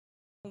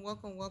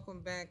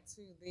Welcome back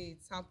to the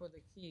Top of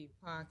the Key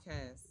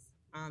podcast.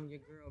 I'm your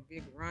girl,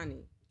 Big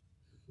Ronnie,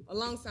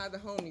 alongside the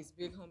homies,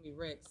 Big Homie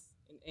Rex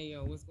and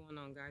Ayo. What's going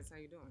on, guys? How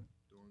you doing?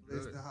 Doing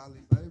Blessed good. and highly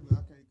favored. I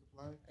can't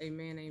complain.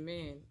 Amen,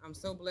 amen. I'm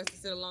so blessed to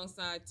sit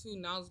alongside two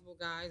knowledgeable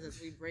guys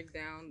as we break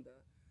down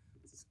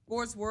the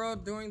sports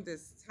world during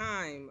this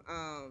time.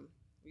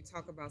 We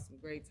talk about some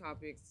great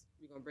topics.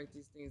 We're gonna break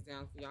these things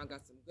down for y'all.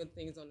 Got some good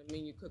things on the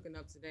menu cooking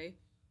up today.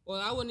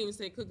 Well, I wouldn't even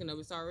say cooking up;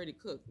 it's already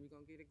cooked. We're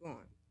gonna get it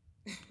going.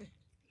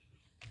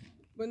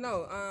 But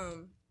no,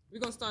 we're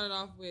gonna start it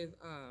off with,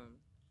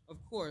 of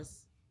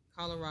course,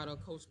 Colorado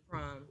Coach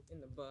Prime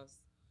in the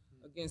bus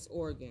against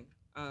Oregon.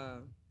 Uh,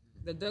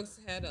 the Ducks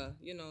had a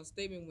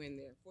statement win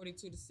there,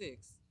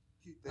 42-6.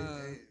 Keep their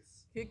Uh,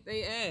 ass. Kicked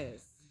their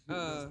ass.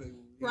 That's they will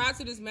Prior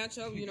to this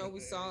matchup, we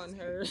saw and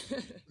heard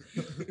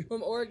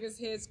from Oregon's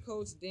head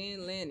coach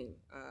Dan Lanning.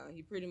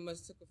 He pretty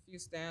much took a few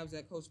stabs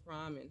at Coach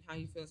Prime and how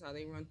he feels how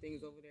they run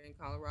things over there in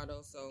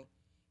Colorado. So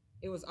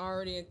it was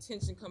already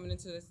intention coming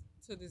into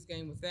this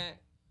game with that.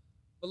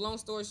 But long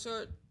story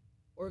short,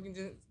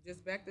 Oregon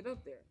just backed it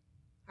up there.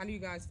 How do you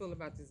guys feel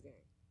about this game?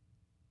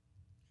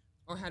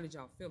 Or how did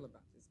y'all feel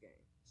about this game?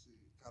 Shit,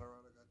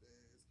 Colorado got their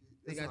ass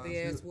kicked. They That's got how I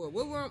their ass feel. whooped.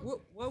 What went wrong?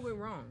 What went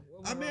wrong?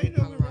 What I went mean, wrong ain't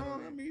with nothing Colorado wrong.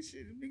 I there? mean,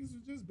 shit, the niggas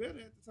was just better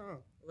at the time.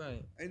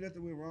 Right. Ain't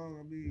nothing went wrong.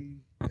 I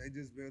mean, they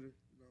just better,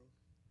 you know.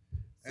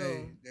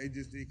 So, They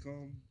just didn't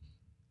come.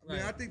 I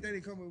mean, right. I think they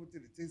didn't come in with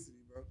the intensity,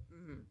 bro.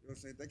 Mm-hmm. You know what I'm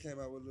saying? If they came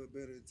out with a little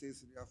better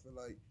intensity, I feel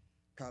like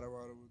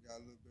Colorado would got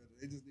a little better.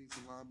 They just need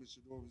some linemen.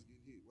 Shador was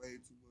getting hit way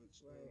too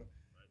much.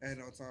 Right. Ain't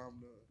no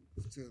time to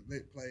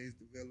let plays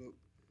develop.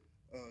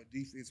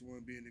 Defense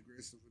wasn't being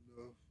aggressive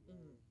enough.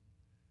 Mm-hmm.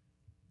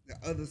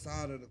 The other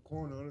side of the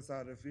corner, other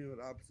side of the field,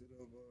 opposite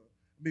of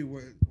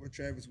where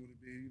Travis would have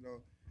been,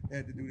 they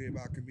had to do that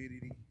by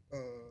committee. I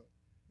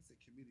said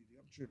committee,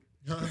 I'm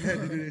tripping.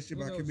 Had to do that shit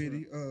by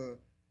committee.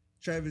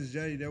 Travis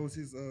J, that was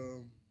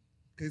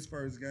his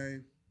first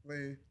game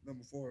playing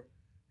number 4.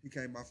 He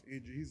came off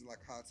injury. He's like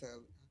high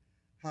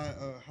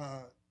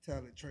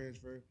talent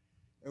transfer.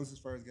 That was his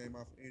first game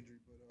off injury,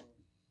 but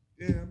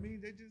yeah, I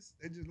mean they just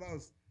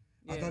lost.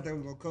 Yeah. I thought they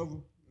was gonna cover.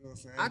 You know what I'm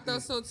saying? I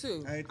thought so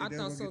too. I ain't I think they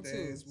thought was so gonna get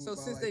their too. ass So whooped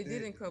by since like they that.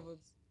 didn't cover,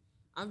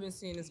 I've been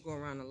seeing this go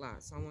around a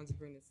lot. So I wanted to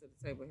bring this to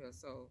the table here.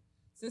 So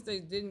since they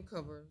didn't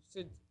cover,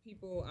 should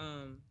people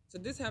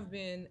should this have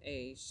been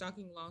a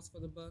shocking loss for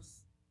the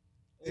Buffs?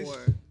 Or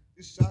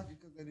It's shocking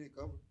because they didn't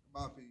cover. In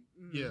my opinion.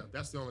 Yeah,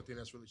 that's the only thing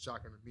that's really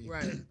shocking to me.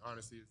 Right.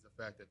 Honestly, is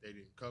the fact that they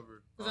didn't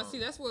cover. because I see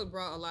that's what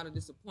brought a lot of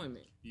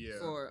disappointment Yeah.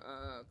 for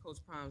Coach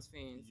Prime's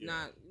fans.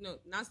 Yeah.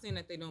 Not saying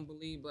that they don't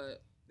believe,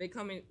 but they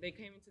came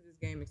into this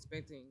game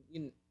expecting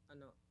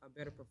a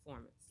better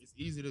performance. It's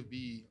easy to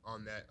be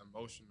on that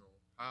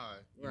emotional high,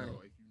 Right.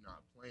 if you're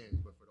not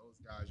playing. But for those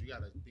guys, you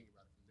got to think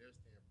about it from their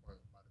standpoint.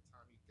 By the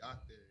time he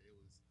got there, it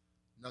was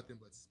nothing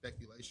but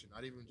speculation.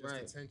 Not even just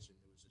Right. attention.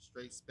 It was just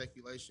straight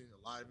speculation. A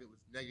lot of it was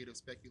negative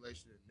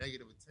speculation and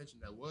negative attention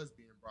that was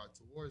being brought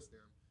towards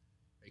them.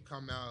 They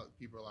come out,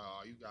 people are like,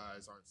 "Oh, you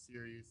guys aren't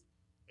serious."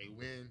 They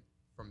win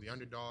from the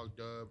underdog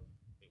dub.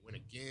 They win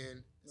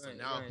again. So Right,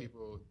 now right.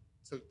 people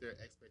took their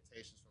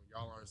expectations from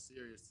y'all aren't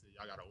serious to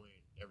y'all gotta win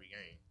every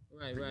game.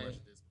 Right, Pretty right. much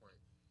at this point.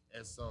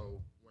 And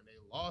so when they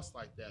lost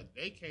like that,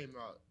 they came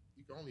out.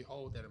 You can only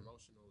hold that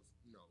emotional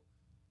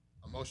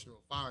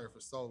fire for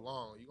so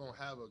long. You're gonna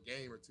have a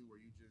game or two where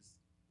you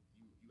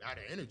out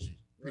of energy,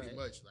 pretty Right.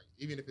 much. Like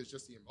even if it's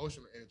just the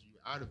emotional energy, you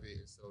out of it.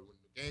 And so when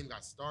the game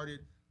got started,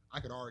 I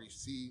could already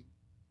see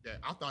that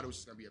I thought it was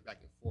just gonna be a back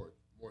and forth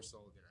more so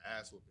than an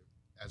ass whooping,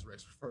 as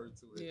Rex referred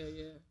to it.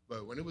 Yeah, yeah.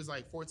 But when it was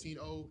like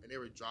 14-0 and they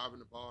were driving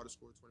the ball to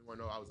score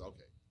 21-0, I was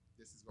okay.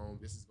 This is going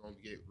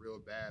to get real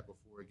bad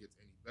before it gets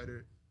any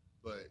better.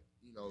 But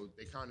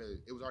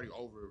it was already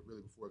over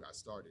really before it got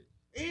started.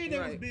 And they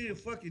was Right. being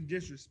fucking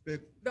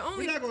disrespectful. The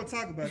only We're not gonna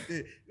talk about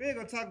that. We ain't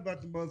gonna talk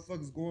about the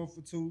motherfuckers going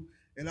for 2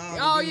 and all.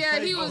 Oh the yeah,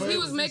 fake he was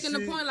buttons and making the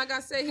shit. point. Like I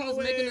said, he was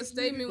Hoe making a ass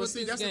statement nigga. with But see,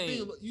 this that's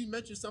game. the thing. You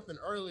mentioned something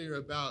earlier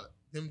about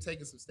them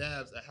taking some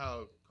stabs at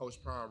how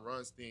Coach Prime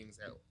runs things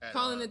at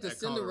Calling it the at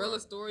Cinderella Colorado.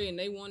 story, and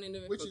they wanting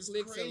it Which for is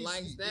clicks crazy. and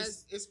likes.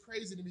 That's It's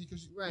crazy to me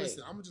because Right.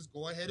 listen, I'm gonna just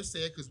go ahead and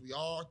say it because we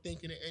all are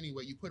thinking it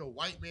anyway. You put a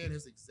white man in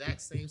his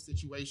exact same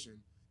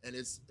situation, and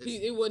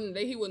he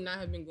would not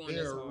have been going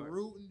they're this hard.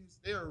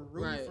 they're rooting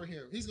Right. for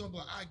him. He's gonna be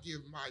like, I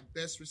give my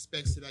best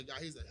respects to that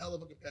guy. He's a hell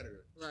of a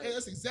competitor. Right. And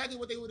that's exactly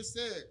what they would have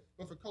said.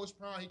 But for Coach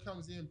Prime, he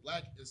comes in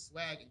black and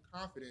swag and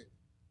confident.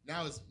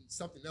 Now it's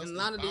something else. And a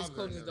that's lot of these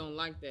bothering coaches him. don't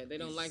like that. They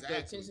don't like the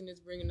Exactly. attention it's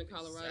bringing to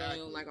Colorado. They Exactly.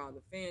 don't like all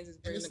the fans it's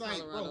And bringing it's to like,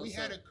 Colorado. bro, we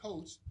had a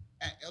coach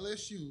at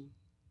LSU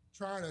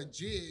trying to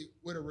jig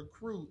with a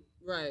recruit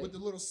right. with the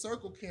little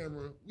circle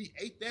camera. We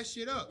ate that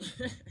shit up.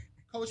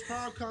 Coach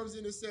Prime comes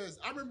in and says,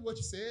 I remember what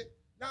you said.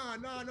 Nah,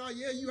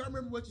 yeah, I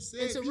remember what you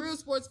said. And to real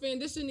sports fan,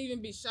 this shouldn't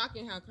even be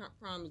shocking how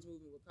Prime is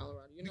moving with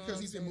Colorado. You know Because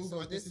what he's I'm been saying? moving So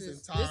like this his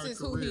is entire this is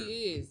who career.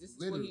 he is. This is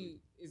what Literally. he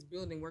is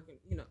building, working.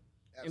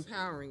 Absolutely.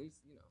 Empowering.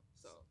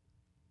 So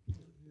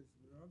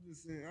I'm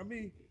just saying. I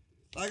mean,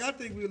 like I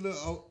think we a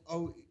little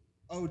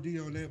OD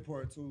on that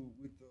part too.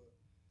 With the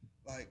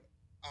like,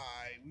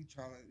 alright, we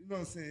trying to, you know what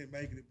I'm saying,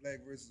 making it black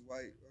versus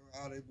white,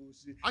 all that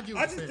bullshit. I get I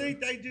what just you're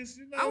think saying. they just,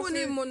 you know, I what I'm wouldn't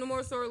saying? even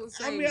more so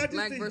say I just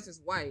black think,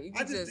 versus white. You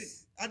I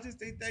just, just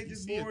think they You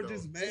just see it, more though.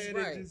 just It's mad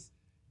right. at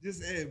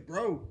just at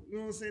bro. You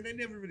know what I'm saying? They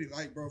never really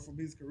liked bro from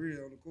his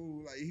career on the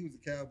cool. Like he was a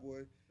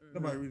Cowboy.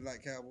 Nobody really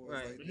liked Cowboys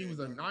Right. like But that. he was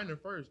a like, Niner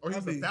first, or he I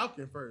was mean- a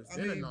Falcon first, I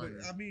then a mean, Niner.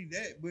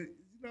 but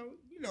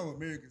you know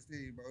America's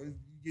team, bro. You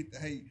get the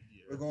hate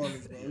Yeah.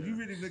 regardless, bro. Yeah. You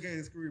really look at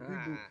his career, people.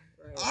 right.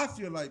 I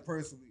feel like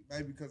personally,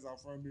 maybe because I'm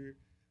from here,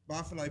 but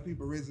I feel like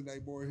people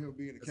resonate more with him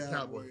being a As a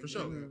Cowboy, for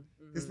sure.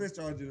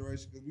 Especially our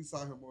generation, because we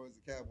saw him more as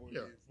a Cowboy Yeah,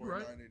 than you're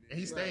right. 49er. And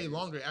he stayed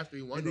longer after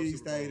he won And then those he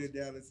Super stayed Bowls. in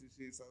Dallas and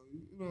shit. So you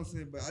know what I'm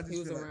saying. But I just He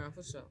was feel around like,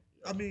 for sure.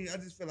 I mean, I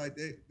just feel like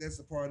that's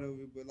a part of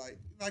it. But like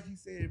he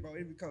said, bro,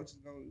 every coach is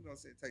gonna, you know what I'm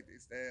saying, take their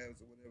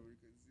stabs or whatever,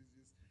 because it's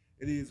just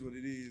it is what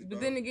it is. But bro.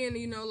 then again,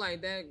 you know,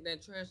 like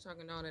that trash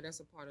talking and all that, that's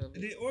a part of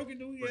And then it. Oregon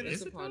knew he But had That's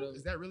is a it part though? of it.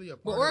 Is that really a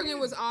part But of Oregon it?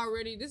 was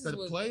already this To is the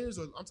what players,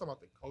 or I'm talking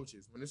about the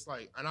coaches. When it's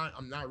like, and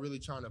I'm not really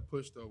trying to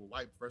push the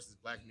white versus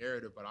black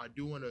narrative, but I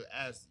do want to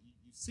ask.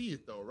 You see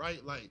it though,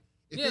 right? Like,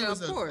 if Yeah, it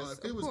was of course,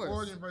 if it of was course.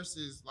 Oregon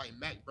versus like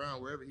Mac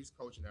Brown, wherever he's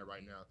coaching at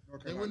right now,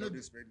 Okay, they no wouldn't have.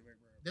 disrespect to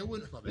McBride. They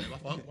wouldn't. My bad. My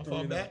fault. My Throw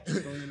fault you back. out.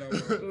 Throw you out, bro.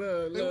 Look,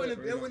 There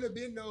look. wouldn't have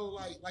been no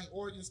like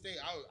Oregon State.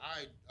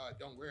 I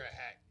don't wear a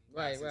hat.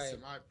 Right, Glasses right. To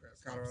my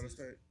press Colorado conferences.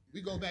 State.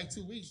 We go back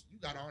 2 weeks. You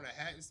got on a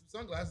hat and some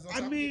sunglasses. On I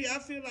top mean, of it. I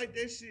feel like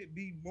that shit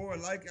be more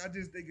like. I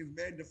just think it's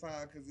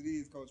magnified because it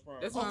is Coach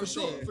Prime. That's Oh, what for I'm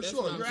sure, saying. for That's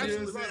sure. what I'm You're saying.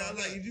 absolutely You know what right. I'm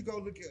on saying? that. Like, if you go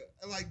look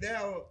at like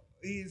now,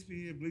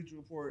 ESPN, Bleacher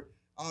Report,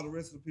 all the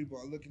rest of the people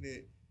are looking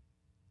at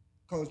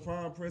Coach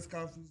Prime press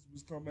conference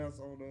was come out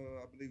on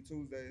I believe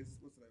Tuesdays.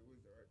 What's today?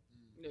 Wednesday,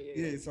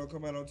 right? Yeah, so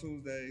come out on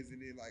Tuesdays,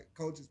 and then like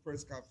coaches'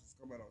 press conferences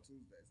come out on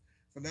Tuesdays.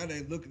 So now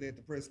they looking at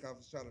the press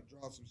conference trying to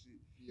draw some shit.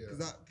 Yeah.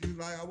 Cause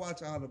I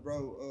watch all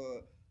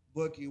the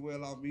Bucky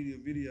Well Off Media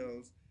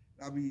videos.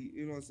 I be,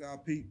 you know what I'm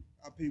saying,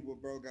 I peep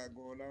what bro got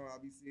going on. I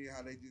be seeing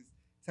how they just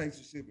take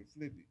some shit and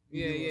flip it.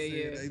 You know what I'm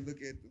saying? They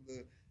look at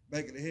the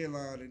making the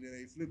headline and then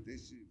they flip that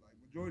shit. Like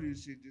majority of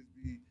the shit just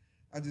be,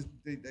 I just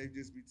think they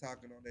just be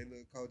talking on their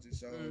little coaching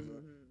shows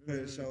or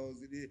player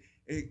shows. And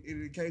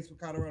in the case for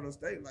Colorado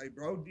State, like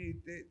bro did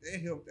that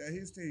helped out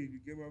his team. You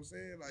get what I'm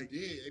saying? Like He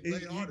did. They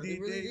played harder. He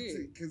really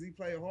did. because he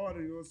played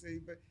harder. You know what I'm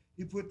saying? But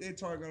he put that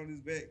target on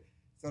his back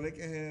so they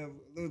can have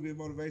a little bit of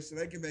motivation.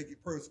 They can make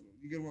it personal.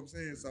 You get what I'm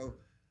saying? So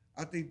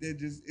I think that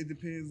just it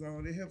depends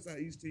on. It helps out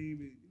each team.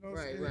 And, you know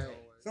what I'm saying? Right.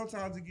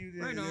 Sometimes it gives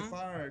you Right that on.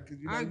 fire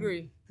because you know, I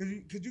agree.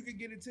 Because you can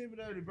get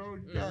intimidated, bro.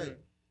 You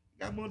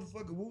got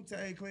motherfucking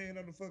Wu-Tang playing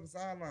on the fucking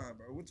sideline,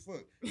 bro. What the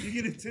fuck? You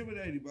get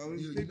intimidated, bro.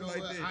 It's You people know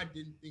like what? that. I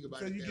didn't think about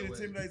So it you that get way.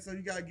 intimidated. So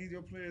you gotta give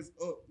your players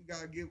up. You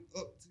gotta give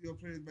up to your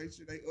players. Make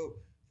sure they up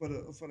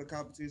for the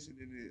competition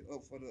and then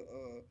up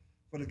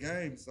for the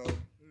game. So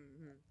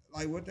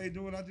like what they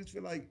doing, I just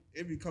feel like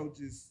every coach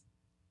is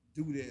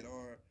do that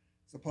or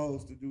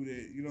supposed to do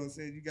that. You know what I'm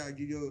saying? You gotta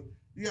give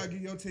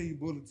your team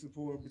bullet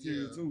support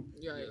material too.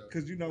 Right.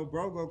 Cause you know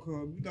bro gonna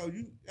come. You know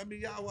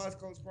y'all watch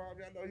Coach Prime.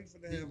 Y'all know he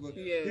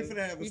finna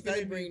have a He finna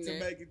statement bring to that.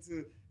 make it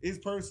to it's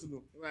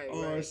personal.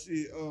 Right.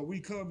 Shit, we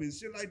coming,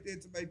 shit like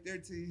that to make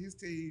his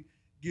team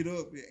get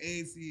up and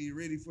antsy and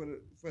ready for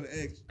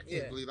the action. I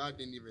can't believe I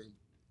didn't even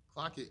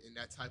clock it in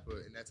that type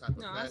of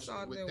No, I fashion.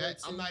 saw it With that that,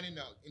 way, I'm too.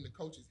 not in the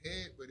coach's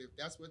head, but if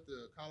that's what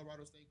the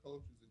Colorado State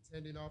coach was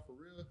intending on for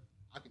real,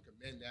 I can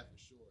commend that for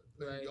sure.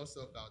 Putting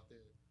yourself out there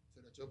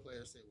so that your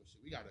players say, "Well,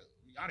 shit, we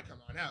gotta come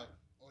on out,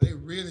 or they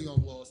really gonna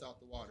blow us out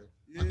the water."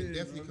 I can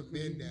definitely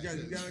commend that.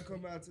 You gotta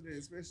come out to that,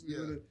 especially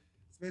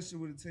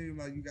with a team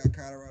like you got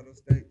Colorado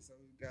State, so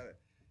you gotta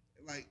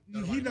like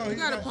You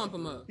gotta pump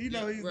him up. He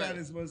know he's not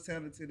as much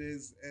talented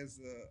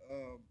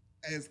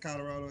as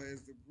Colorado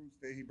as the groups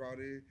that he brought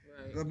in.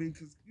 Right. I mean,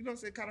 because you know what I'm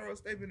saying, Colorado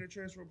State been a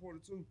transfer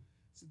portal too.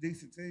 It's a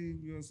decent team,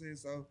 you know what I'm saying.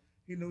 So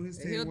he knew his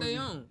team Held they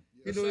own.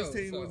 He knew his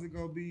team wasn't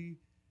gonna be,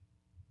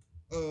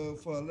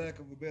 for a lack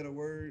of a better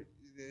word,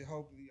 that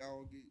hopefully I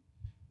don't get,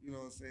 you know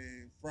what I'm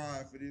saying,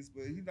 fried for this.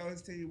 But he know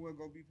his team wasn't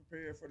gonna be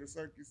prepared for the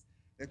circus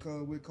that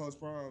comes with Coach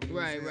Prime. You know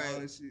what I'm saying? All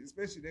that shit,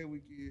 especially that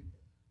weekend.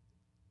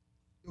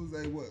 It was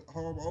like what,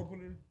 home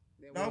opener?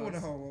 No, I wasn't a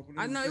home opener.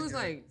 I know it was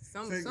like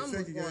some was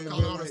second going game.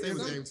 on. Colorado State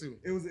was game too.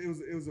 It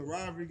was a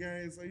rivalry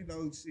game, so you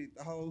know shit.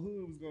 The whole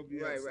hood was gonna be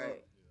Right.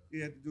 He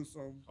had to do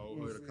something. Whole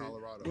you know hood what of I'm saying?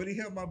 Colorado. But he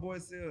helped my boy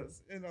sell, you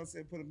know what I'm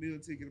saying, put a meal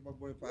ticket in my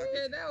boy's pocket.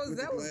 Yeah, that was with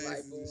the like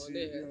glasses for and shit,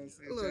 there. you know what I'm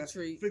saying? A little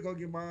treat. If go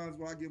get mines,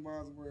 when I get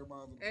mines, I'm wearing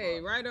mines on the Hey,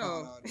 farm. right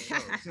on.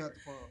 Shout out to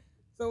Farm.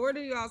 So where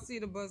do y'all see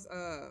the Bucks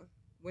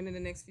winning the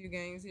next few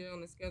games here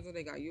on the schedule?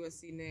 They got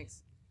USC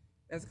next.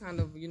 That's kind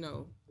of,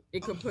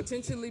 it could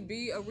potentially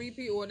be a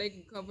repeat, or they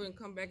can cover and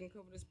come back and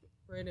cover the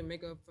spread and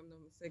make up from the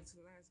mistakes of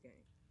the last game.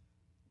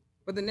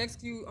 But the next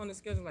few on the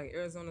schedule, like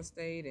Arizona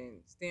State and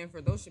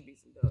Stanford, those should be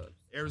some dubs.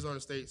 Arizona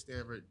State,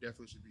 Stanford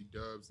definitely should be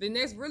dubs. The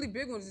next really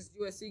big one is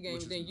this USC game,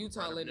 Which is then Utah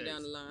right up later next.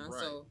 down the line.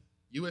 Right. So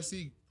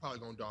USC probably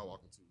gonna dog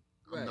walk them too.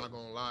 I'm Right. not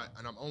gonna lie,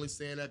 and I'm only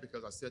saying that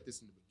because I said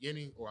this in the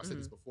beginning, or I said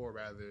this before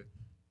rather.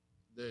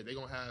 They're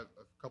gonna have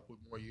a couple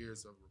more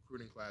years of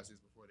recruiting classes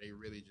before they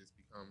really just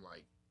become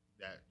like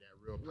that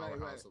real Right,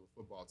 powerhouse right. of a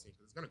football team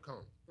because it's gonna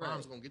come. Right.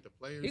 Prime's gonna get the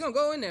players. He's gonna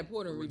go in that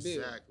port and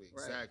rebuild.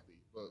 Exactly.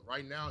 But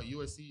right now,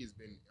 USC has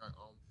been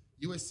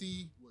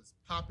USC was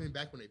popping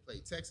back when they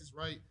played Texas,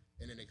 right?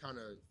 And then they kind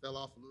of fell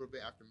off a little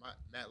bit after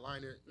Matt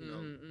Leinart. You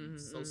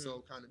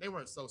know, kind of. They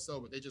weren't so,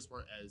 but they just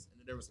weren't as. And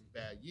then there were some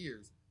bad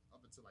years up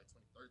until like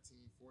 2013,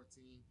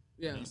 14.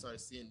 Yeah. And you started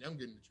seeing them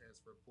getting the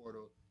transfer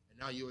portal, and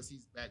now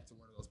USC's back to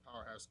one of those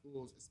powerhouse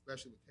schools,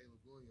 especially with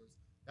Caleb Williams.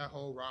 That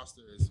whole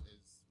roster is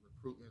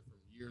recruitment from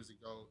years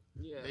ago.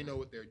 Yeah. They know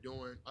what they're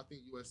doing. I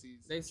think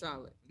USC's they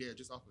solid. Yeah,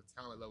 just off of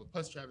talent level.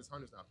 Plus Travis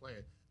Hunter's not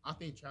playing. I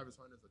think Travis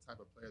Hunter's the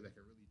type of player that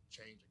can really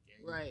change a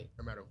game, right?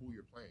 No matter who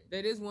you're playing.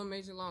 That is one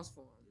major loss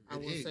for him. I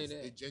will say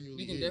that. It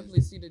genuinely you can is.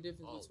 definitely see the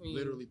difference between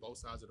literally both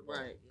sides of the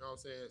ball. Right. You know what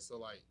I'm saying? So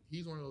like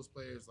he's one of those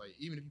players. Like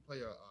even if you play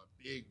a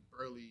big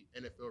burly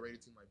NFL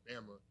rated team like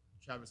Bama,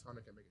 Travis Hunter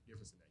can make a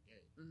difference in that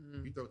game.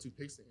 Mm-hmm. You throw 2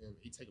 picks to him,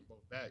 he take them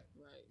both back.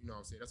 Right. You know what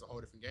I'm saying? That's a whole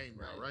different game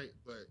now, right?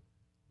 But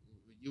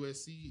with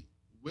USC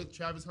with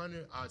Travis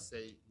Hunter, I'd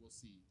say we'll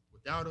see.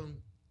 Without him,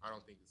 I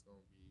don't think it's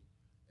gonna be.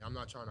 And I'm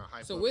not trying to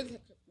hype. So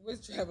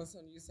with Travis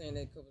Hunter, you saying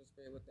they cover the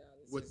spread without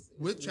it?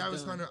 With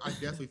Travis Hunter, I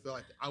definitely feel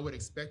like I would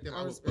expect them.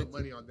 I would put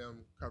money on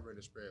them covering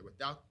the spread.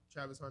 Without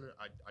Travis Hunter,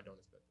 I don't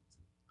expect them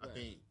to. I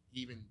think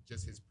even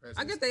just his presence.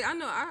 I guess I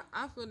know.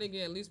 I feel they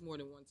get at least more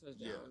than one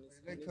touchdown.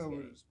 They cover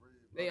the spread.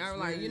 They are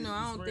like, I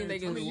don't think they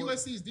can. I mean,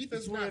 USC's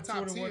defense is not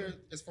top tier.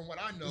 It's from what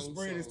I know. The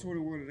spread is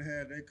 21 and a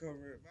half. They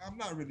cover it. I'm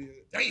not really.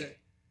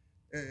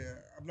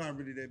 I'm not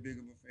really that big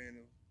of a fan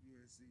of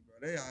USC, bro.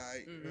 They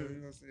alright. You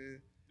know what I'm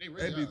saying? They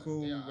be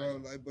cool,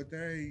 bro. Like, but they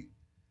ain't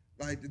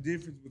like the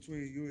difference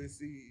between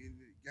USC and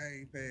the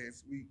game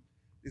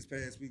this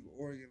past week with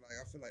Oregon. Like,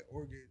 I feel like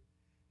Oregon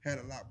had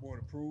a lot more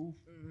to prove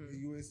than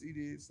USC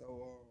did.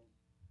 So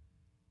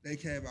they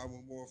came out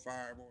with more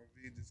fire, more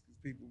vengeance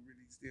because people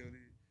really still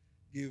didn't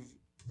give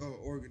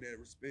Oregon that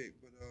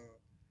respect. But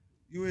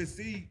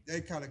USC,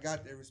 they kind of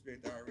got that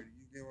respect already.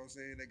 You get what I'm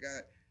saying? They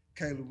got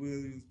Caleb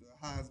Williams, the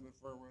Heisman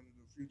front runner,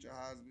 the future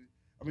Heisman.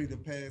 I mean, the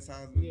past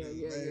Heisman,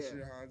 last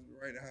year Heisman,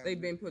 right? Heisman.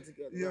 They've been put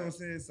together. You know what I'm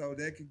saying? So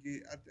that could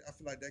get. I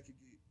feel like that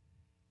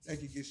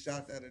could get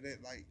shot out of that.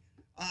 Like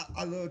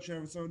I love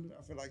Travis Hunter.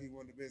 I feel like he's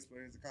one of the best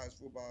players in college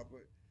football,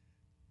 but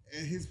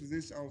at his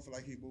position, I don't feel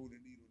like he moved the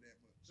needle that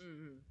much.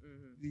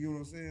 You know what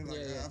I'm saying?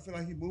 Like I feel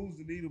like he moves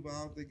the needle, but I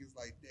don't think it's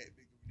like that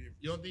big of a difference.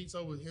 You don't think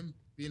so with him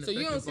being so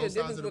effective you don't see a both sides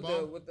difference of the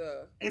ball? with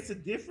the It's a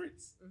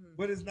difference,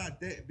 but it's not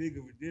that big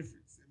of a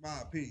difference in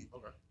my opinion.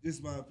 Okay,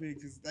 just my opinion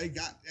because they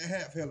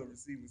have hella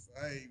receivers,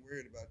 so I ain't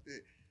worried about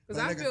that.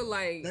 Because I feel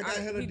like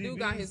he do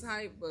got his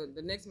hype, but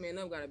the next man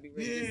up got to be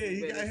ready. Yeah,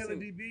 he got hella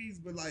DBs,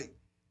 but like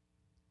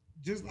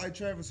just like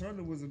Travis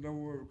Hunter was a number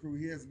one recruit,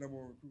 he has a number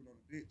one recruit on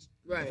the bench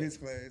of his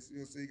class. You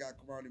know, so you got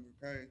Kamani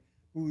McCain,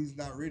 who he's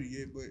not ready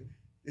yet, but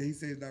he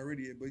says he's not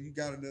ready yet. But you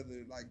got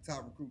another like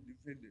top recruit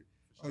defender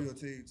on your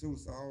team too.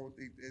 So I don't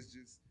think that's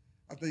just.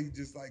 I think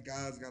just like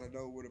guys got to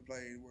know where to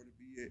play and where to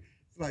be at.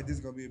 I feel like this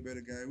is gonna be a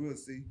better game. We'll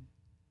see.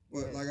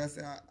 But like I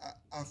said,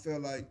 I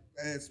felt like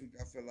last week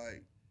I felt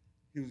like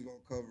he was gonna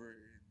cover it.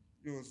 And,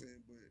 you know what I'm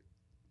saying?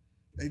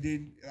 But they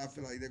didn't, and I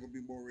feel like they're gonna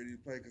be more ready to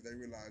play because they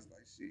realized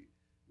like shit.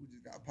 We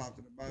just got popped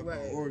in the mouth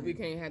by Oregon. We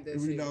can't have that.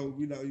 We know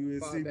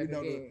USC.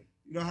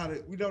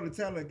 We know the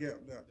talent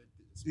gap now.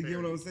 You get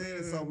what I'm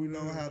saying? So we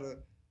know how to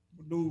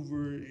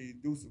maneuver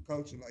and do some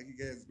coaching. Like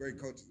he has great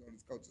coaches on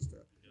his coaching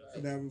staff.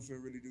 So now we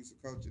can really do some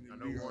coaching. I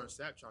know Warren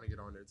Sapp trying to get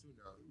on there too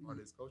now on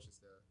his coaching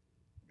staff.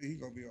 He's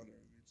gonna be on there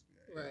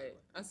eventually. Right,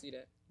 I see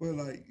that. But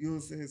like you know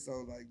what I'm saying?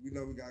 So like we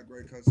know we got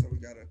great coaches, so we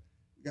gotta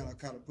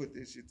kind of put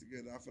this shit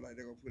together. I feel like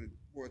they're gonna put it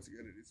more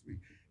together this week.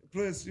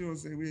 Plus, you know what I'm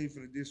saying? We ain't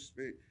finna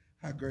disrespect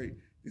how great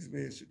this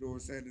man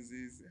Shedeur Sanders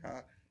is.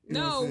 How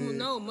no,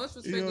 much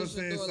respect to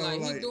Shedeur. So,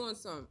 like he's doing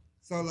something.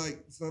 So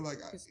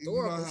you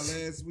know how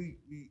last week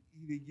he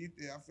didn't get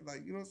there. I feel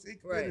like you know what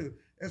I'm saying.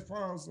 That's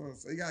problem son.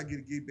 So you gotta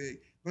get back.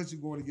 Plus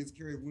you're going against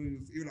Caleb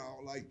Williams. You know, I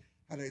don't like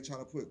how they try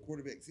to put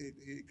quarterbacks head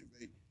to head because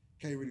they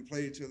can't really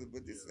play each other.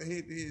 But this is a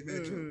head to head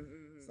matchup.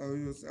 So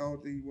you know, I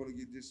don't think you want to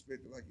get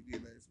disrespected like you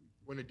did last week.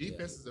 When the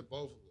defenses are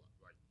both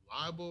like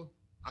liable,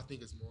 I think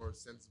it's more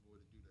sensible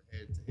to do the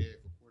head to head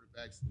for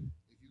quarterbacks.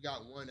 If you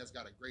got one that's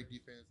got a great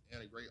defense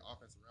and a great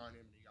offense around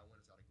him, and you got one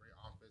that's got a great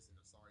offense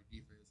and a sorry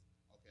defense,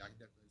 okay, I can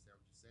definitely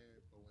understand what you're saying.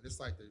 But when it's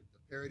like the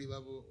parity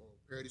level or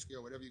parity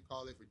scale, whatever you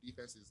call it, for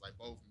defenses like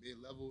both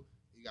mid-level,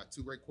 you got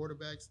two great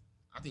quarterbacks,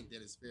 I think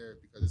then it's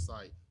fair because it's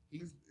like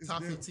he's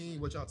top 15,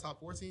 what y'all top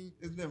 14?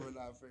 It's never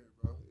not fair,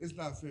 bro. It's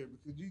not fair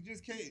because you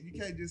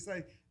can't just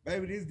say,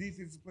 baby, this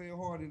defense is playing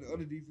hard and the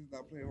other defense is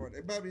not playing hard.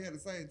 They probably had the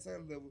same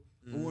talent level,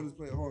 but one is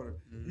playing harder.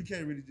 You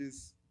can't really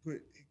just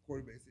put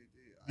quarterbacks in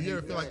there. You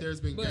never feel like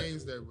there's been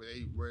games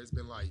where it's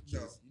been like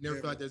just, you never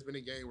never. feel like there's been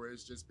a game where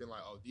it's just been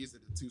like, oh, these are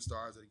the two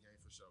stars of the game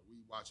for sure. We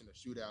watching a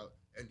shootout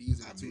and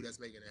these are the two that's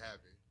making it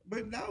happen.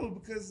 But no,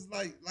 because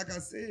like I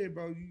said,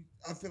 bro,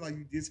 I feel like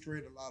you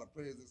discredit a lot of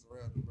players that's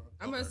around you, bro.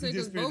 I'm gonna say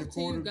because both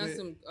teams got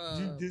some.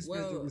 You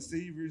disrespect the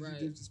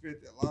receivers, you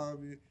disrespect the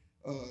linemen,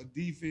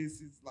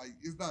 defenses. Like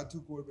it's not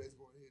two quarterbacks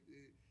going head to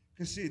head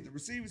Cause shit, the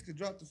receivers can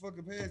drop the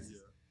fucking passes.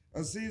 Yeah.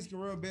 Receivers can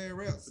run bad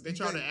routes. But they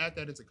trying to add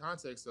that into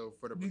context though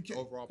for the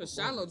overall Cause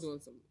performance. Shiloh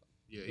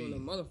doing a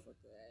motherfucker.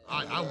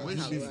 I wish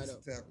he he missed right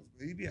some tackles,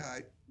 but he be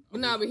alright.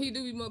 But he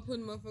do be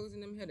putting motherfuckers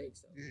in them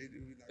headaches though. Yeah, he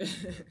do. He like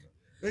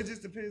it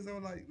just depends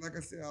on like I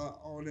said, I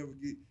don't ever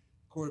get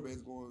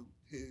quarterbacks going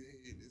head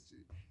and shit.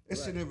 That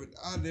shit never.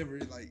 I never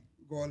like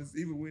regardless.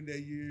 Even when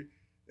that year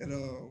that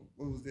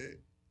what was that?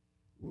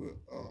 With,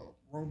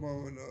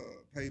 Romo and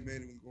Peyton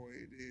Manning was going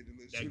head to head. The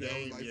little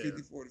shootout was like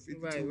 54 to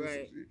 52 or some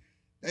shit.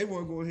 They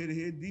weren't going head to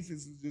head.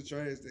 Defense was just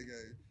trash that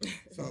game.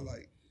 So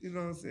like, you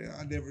know what I'm saying?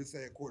 I never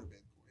say a quarterback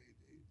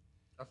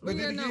going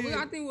head to head. But then again,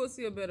 I think we'll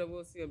see a better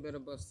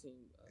Bucs team.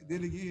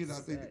 Then again, I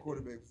think the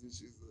quarterback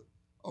position is an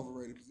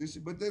overrated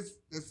position, but that's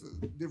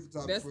a different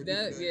topic. That's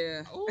that,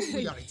 yeah. Oh,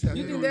 we gotta tell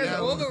you think that's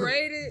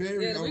overrated?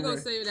 Yeah, we're gonna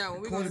say that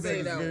one. We're gonna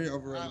say that one. Very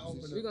overrated.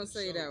 We're gonna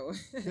say that one.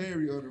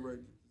 Very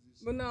underrated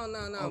position. But no,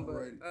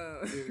 overrated.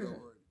 Very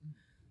overrated.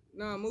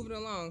 No, moving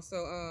along.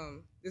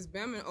 So, this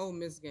Bama and Ole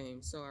Miss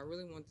game. So, I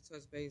really want to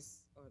touch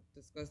base or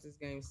discuss this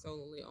game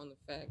solely on the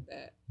fact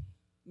that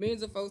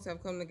millions of folks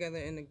have come together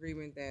in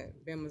agreement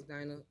that Bama's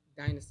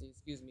dynasty,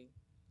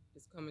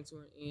 is coming to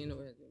an end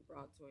or has been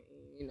brought to an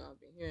end. You know, I've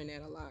been hearing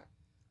that a lot.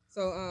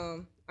 So,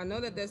 I know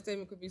that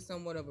statement could be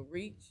somewhat of a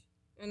reach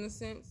in a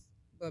sense,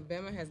 but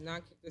Bama has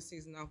not kicked the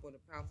season off with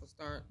a powerful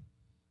start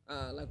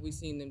like we've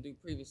seen them do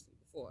previously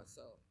before.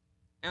 So,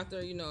 after,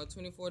 a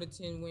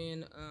 24-10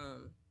 win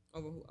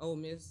over Ole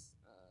Miss,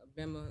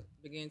 Bama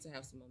began to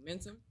have some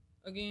momentum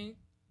again.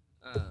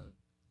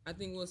 I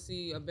think we'll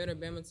see a better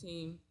Bama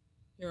team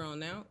here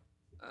on out.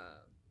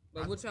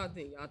 But what y'all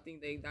think? Y'all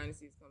think they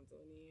dynasties come to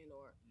an end,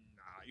 or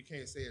nah? You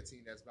can't say a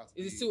team that's about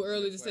to. Is it too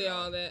early to say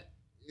all that?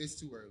 It's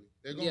too early.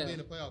 They're gonna be in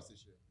the playoffs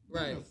this year.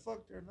 Right? The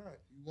fuck they're not.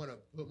 You want to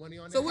put money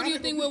on that? So what do you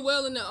think went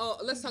well in the?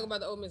 Let's talk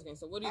about the Ole Miss game.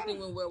 So what do you think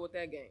went well with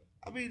that game?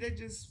 I mean, they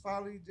just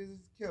finally just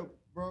kept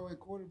bro at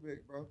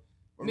quarterback, bro.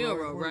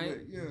 Milroe, right?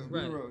 Yeah,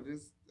 right. Milroe.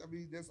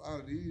 That's all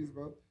it is,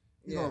 bro.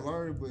 You gonna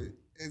learn, but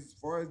as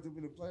far as them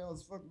in the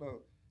playoffs, fuck no.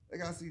 They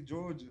gotta see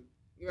Georgia.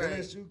 Right.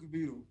 LSU could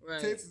beat them. Right.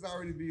 Texas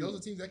already beat them.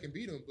 Those are teams that can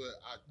beat them, but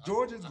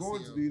Georgia's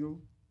going to beat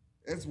them.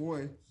 That's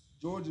one.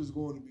 Georgia's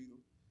going to beat them,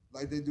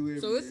 like they do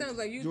every So it sounds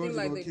like you Georgia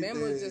think like the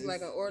Bama is just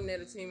like an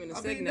ordinary team in the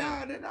second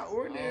half. Nah, they're not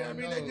ordinary. I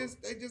mean, they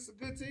just a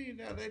good team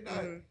now. They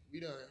not. We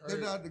done heard. They're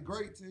not the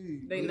great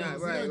team. They not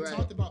right. We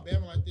talked about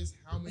Bama like this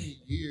how many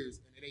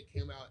years, and then they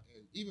came out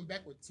and even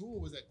back when Tua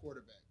was at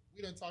quarterback,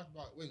 we done talked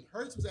about when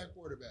Hurts was at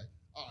quarterback.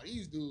 Oh,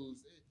 these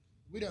dudes,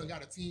 we done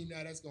got a team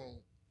now that's going.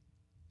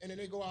 And then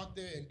they go out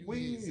there and do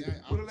the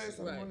exact opposite. When the last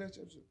time they won that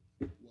championship?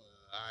 Well,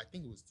 I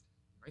think it was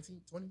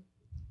 1920.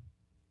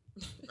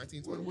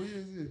 1920. What year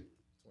is it?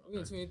 We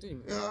in 23,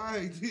 man. Yeah,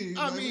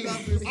 I mean,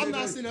 I'm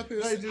not sitting up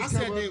here. I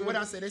said what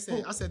I said.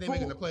 I said they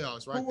making the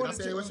playoffs, right? Did I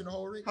say they were in the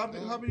whole ring? How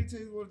many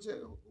teams won a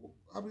championship?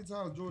 How many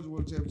times Georgia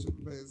won a championship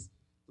in the past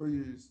 3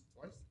 years?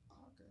 Twice.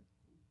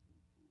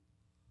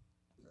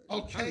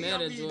 Okay. I'm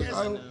mad at Georgia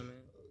now, man.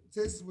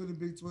 Texas with the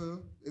Big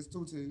 12. It's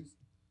 2 teams.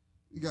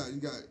 You got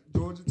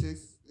Georgia,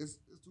 Texas. It's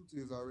 2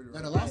 teams already.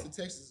 Now the loss to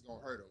Texas is gonna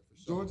hurt them for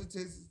sure. Georgia,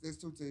 Texas. That's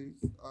 2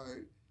 teams. All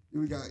right.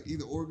 Then we got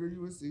either Oregon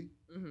or USC.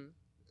 Mm-hmm.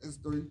 That's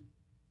 3.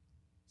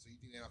 So you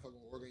think they're not fucking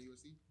with Oregon,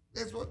 USC?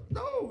 That's what.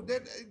 No,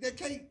 they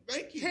can't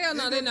make it. Hell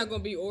no, they're not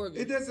gonna beat Oregon.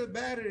 It doesn't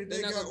matter.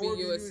 They're not gonna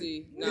beat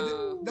USC.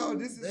 No,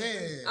 this is.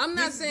 Man. I'm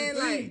not saying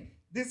like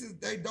this is.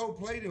 They don't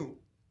play them,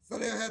 so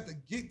they'll have to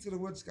get to the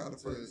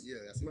first. Yeah,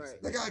 that's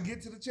right. They gotta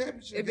get to the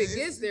championship. If it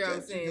gets there,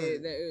 I'm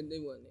saying that they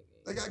won that game.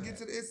 They gotta get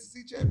to the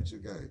SEC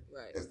championship game.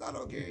 Right. It's not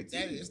no guarantee.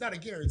 It's not a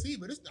guarantee,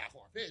 but it's not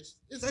far fetched.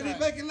 They didn't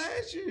make it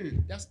last year.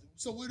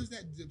 So what is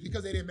that?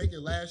 Because they didn't make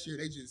it last year,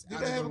 they just did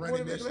they have a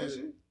quarterback last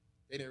year?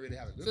 They didn't really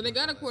have a good. So they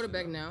got a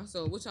quarterback now.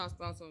 So what's y'all's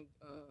thoughts on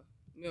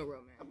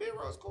Milroe, man?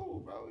 Milroe's cool,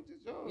 bro. He's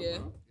just young, yeah.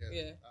 bro.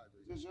 Yeah. I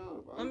agree. Just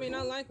young, bro. I mean,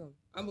 I like him.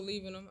 I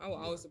believe in him. I will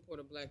always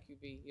support a black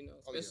QB,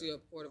 especially a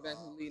quarterback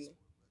who's leading it.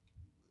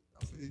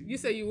 You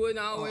say you wouldn't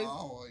always?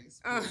 Always.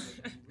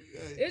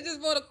 It's just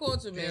for the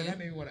culture, man. That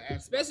made me want to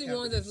ask. Especially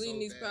ones that's leading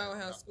these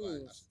powerhouse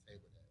schools.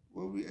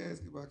 What we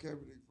asking about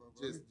Kaepernick for,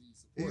 bro? Just the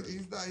support.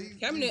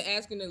 Kaepernick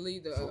asking to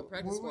lead the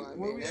practice squad.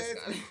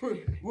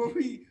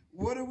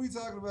 What are we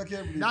talking about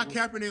Kaepernick? Not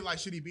Kaepernick, like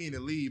should he be in the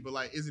league, but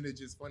like, isn't it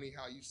just funny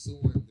how you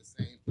suing the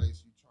same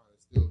place you trying to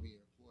still be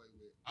employed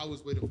with? I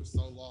was with him for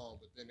so long,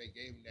 but then they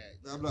gave me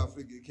that. I'm not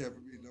finna get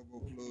Kaepernick no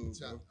more plugs,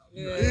 bro.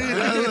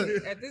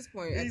 Yeah. At this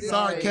point.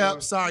 Sorry,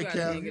 Cap. Sorry,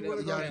 Cap. You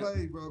wanna go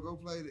play, bro? Go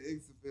play the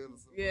XFL or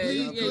something. Yeah,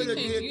 you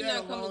can't. You're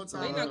not coming.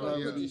 They're not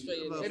gonna put you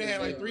straight in. They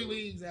had like 3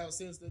 leagues out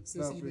since he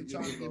been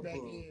trying to get back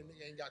in.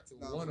 Nigga ain't got to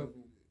one of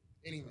them.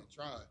 Ain't even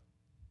tried.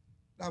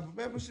 Nah, but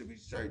Bama should be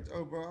straight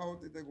though, bro. I don't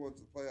think they're going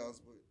to the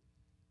playoffs,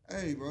 but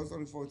hey, bro, it's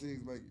only 4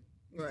 teams make it.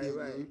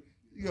 Right.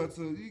 You go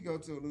to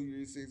a New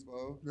Year's Six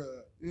bowl.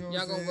 You know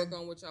y'all gonna work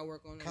on what y'all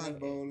work on Cotton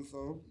Bowl or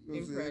something. You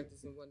know in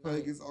practice and whatnot. Play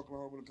against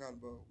Oklahoma in the Cotton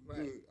Bowl. Right.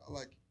 Good. I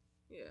like it.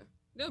 Yeah,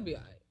 they'll be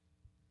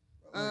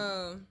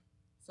alright.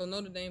 So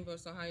Notre Dame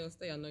versus Ohio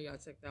State. I know y'all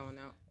checked that one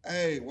out.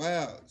 Hey,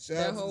 wow!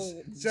 That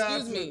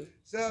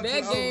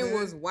game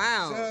was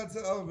wild. Shout out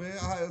to man,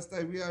 Ohio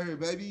State. We out here,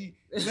 baby.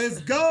 Let's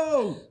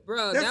go,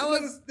 bro.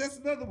 That's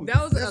another one.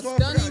 That was a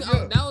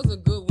stunning. That was a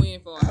good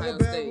win for Ohio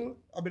State.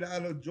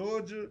 Out of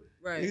Georgia,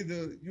 right?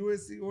 Either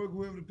USC or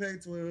whoever the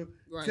Pac-12,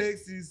 right.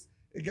 Texas,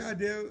 and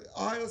goddamn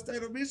Ohio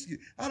State or Michigan.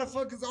 How the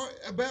fuck is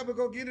Alabama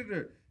gonna get in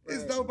there? Right.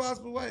 There's no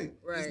possible way.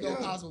 There's no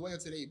possible way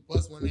until they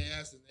bust one of their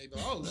asses and they go,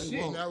 oh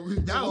shit,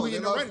 now we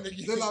in the running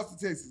again. They lost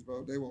to Texas,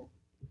 bro. They won't.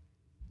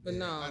 But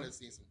no. I done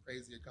seen some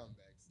crazier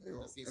comebacks.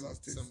 I've seen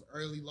some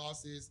early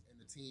losses and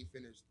the team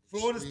finished.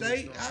 Florida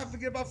State? I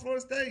forget about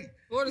Florida State.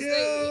 Florida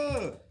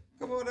State.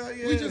 Come on out,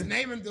 yeah. We just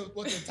naming the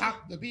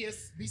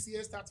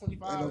BCS top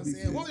 25 and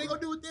saying, what are they going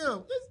to do with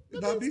them?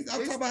 I'm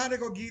talking about how they're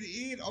going to get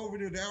in over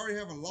there. They already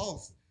have a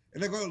loss.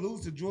 And they're going to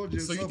lose to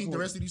Georgia. So you think the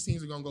rest of these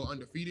teams are going to go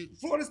undefeated?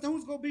 Florida State,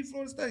 who's going to beat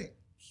Florida State?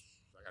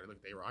 I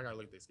gotta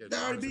look at their schedule. They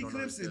already beat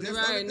Clemson.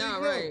 That's right.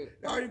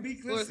 They already beat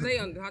Clemson. Florida State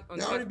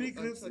they already beat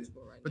Clemson.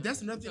 But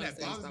that's another thing that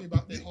bothers me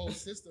about their whole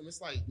system. It's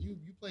like you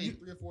play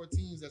 3 or 4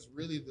 teams. That's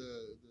really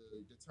the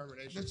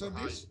determination.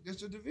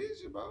 That's your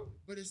division, bro.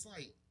 But it's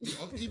like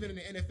even in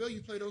the NFL,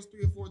 you play those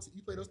 3 or 4.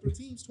 You play those 3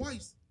 teams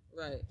twice.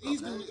 Right.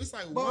 These dudes, it's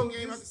like one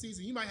game out the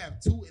season. You might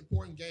have 2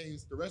 important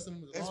games. The rest of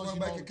them, that's what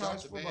making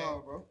college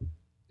football, bro.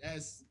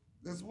 That's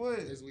what.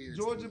 It's weird.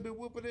 Georgia been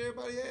whooping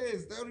everybody's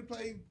ass. They only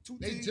played 2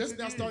 teams. They just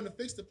now starting to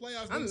fix the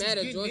playoffs. I'm mad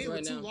at Georgia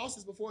right now. 2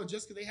 losses before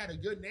just because they had a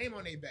good name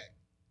on their back.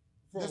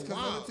 That's because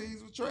other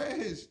teams were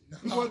trash.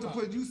 You wanted to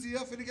put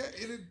UCF in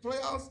the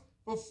playoffs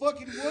for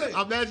fucking what?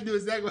 I'm glad you knew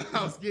exactly what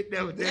I was getting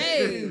at with that.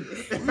 Hey,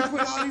 we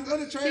put all these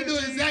other trash. You knew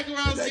exactly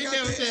what I was getting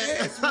at with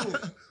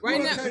that.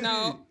 Right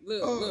now,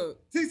 look.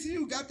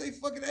 TCU got their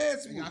fucking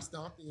ass whooped. They got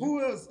stomped.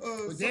 Who else?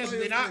 But then,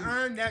 did they not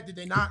earn that? Did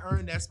they not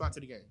earn that spot to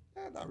the game?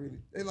 Not really.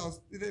 They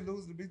lost. Did they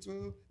lose the Big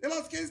 12? They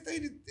lost Kansas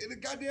State in the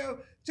goddamn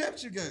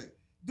championship game.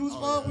 Dude's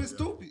ball went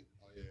stupid.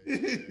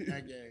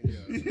 That game,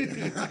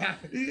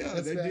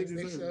 yeah, they did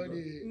deserve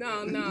it.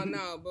 No.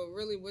 But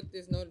really, with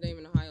this Notre Dame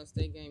and Ohio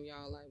State game,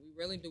 y'all, like,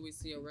 we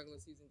see a regular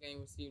season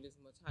game receive this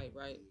much hype,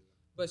 right?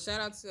 But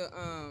shout out to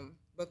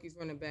Bucky's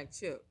running back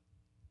Chip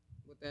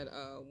with that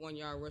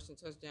 1-yard rushing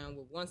touchdown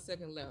with 1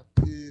 second left.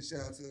 Yeah,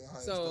 shout out to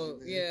Ohio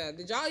State. Yeah,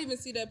 did y'all even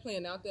see that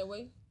playing out that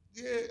way?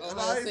 Yeah,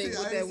 Ohio State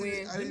with that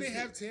win. Didn't they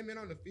have 10 men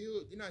on the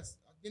field? Did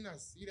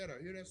not see that or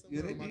hear that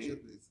somewhere? Yeah,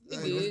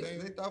 they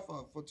did. They thought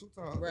for 2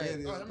 times. Right. I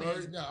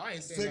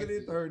ain't saying second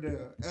and third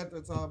down. After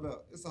the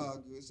timeout. It's all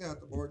good. Shout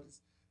out to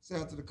Marcus.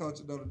 Shout out to the coach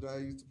of Notre Dame.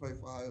 He used to play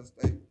for Ohio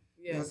State.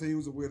 Yeah. I say he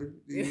was a winner.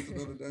 He was a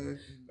Notre Dame.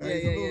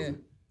 He's a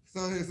loser.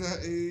 So it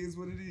is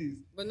what it is.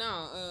 But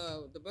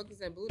no, the Buccaneers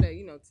that blew that,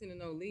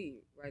 10-0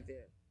 lead right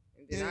there.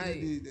 And then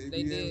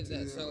they did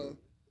that. So,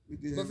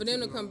 but for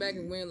them to come back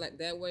and win like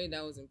that way,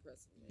 that was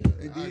impressive.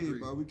 They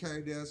did, but we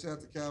came down. Shout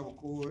out to Calvin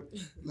Court.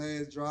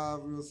 Last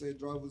drive, real say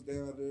drive was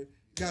down there.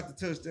 Got the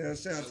touchdown.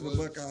 Shout out to the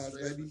Buckeyes,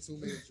 baby.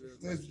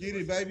 Let's get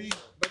it, baby.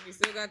 But we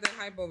still got that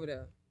hype over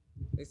there.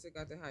 They still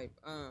got the hype.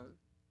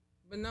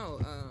 But no,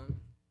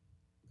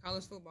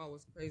 college football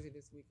was crazy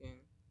this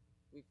weekend.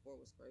 Week 4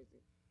 was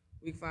crazy.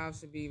 Week 5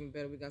 should be even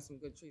better. We got some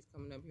good treats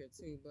coming up here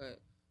too. But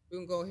we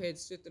can go ahead and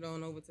shift it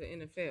on over to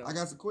NFL. I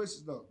got some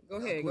questions though. Go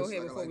ahead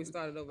before we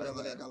start it over there.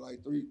 I got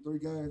like three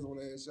games I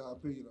want to ask y'all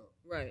opinion on.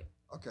 Right.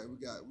 Okay, we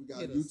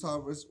got Utah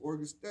versus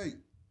Oregon State.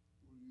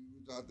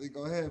 What y'all think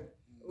gonna happen?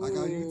 I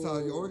got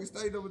Utah. Oregon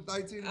State number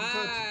 19 in the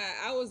country.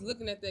 I was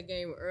looking at that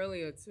game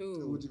earlier too.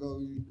 So what you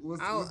go?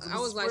 I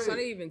was like, should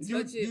I even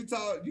touch it?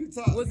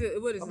 Utah. What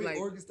is it like?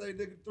 Oregon State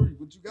 -3.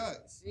 What you got?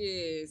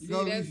 Yeah, see,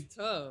 that's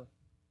tough.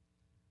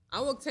 I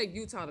will take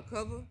Utah to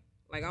cover.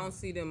 Like, I don't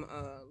see them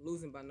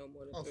losing by no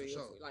more than 3.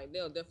 Sure. Like,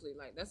 they'll definitely,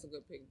 that's a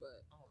good pick.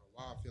 But I don't know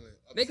why I'm feeling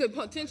upset. They could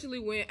potentially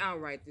win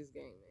outright this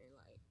game, man.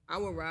 Like, I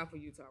would ride for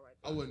Utah right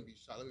there. I wouldn't be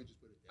shocked. Let me just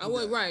put it I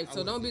would, right.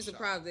 So don't be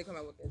surprised if they come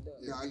out with that dub.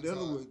 Yeah,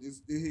 another one.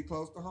 They hit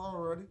close to home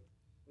already.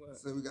 What?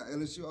 So we got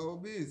LSU, Ole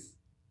Miss.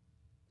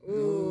 Ooh. You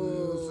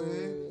know what I'm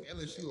saying?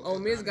 LSU. Ole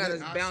Miss got to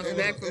bounce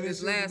back from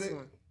this last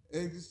one.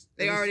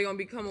 They already going to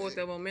be coming with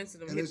that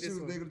momentum to hit this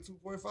one. LSU,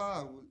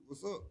 -2.5.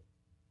 What's up?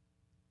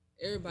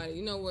 Everybody,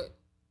 you know what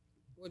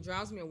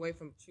drives me away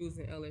from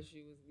choosing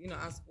LSU is,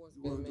 our sports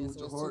bet, man.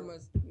 So it's too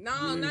much.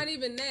 No, not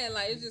even that.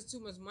 Like, it's just too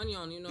much money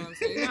on. You know what I'm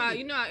saying?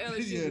 You know how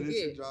LSU can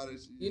get.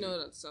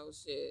 So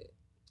shit.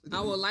 I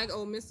would like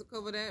Ole Miss to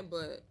cover that,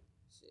 but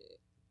shit.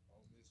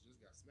 Ole Miss just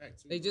got smacked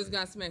too. They just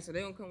got smacked, so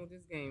they don't come with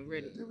this game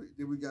ready. Then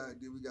we got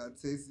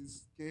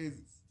Texas,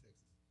 Kansas.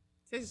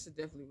 Texas should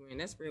definitely win.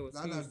 That spread was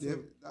not huge.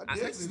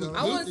 definitely.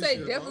 I wouldn't say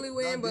definitely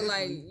win, but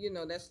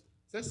that's.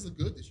 Texas is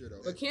good this year,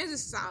 though. But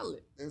Kansas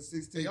solid. That's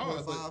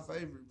 16.5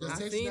 favorite, bro.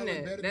 I seen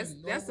that.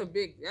 That's a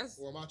big.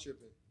 Or am I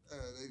tripping?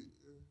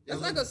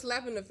 That's like a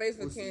slap in the face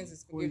for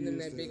Kansas for giving them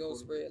that big old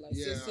spread. Like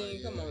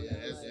 16, come on now.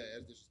 That's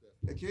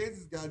disrespectful. And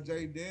Kansas got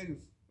Jay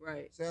Daniels.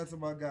 Right. Shout out to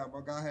my guy.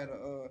 My guy had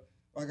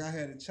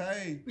a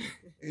chain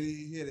and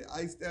he had it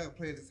iced out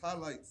playing his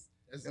highlights.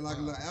 And like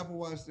a little Apple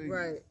Watch thing.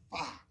 Right.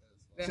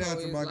 Shout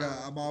out to my guy.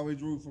 I'm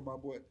always rooting for my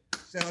boy.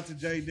 Shout out to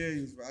Jay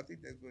Daniels, bro. I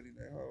think that's Buddy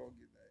name. Hold on,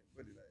 get name.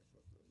 Buddy name.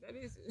 That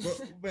is.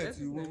 But back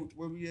to you.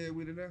 Where we at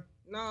with it now?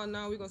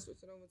 No, we're gonna switch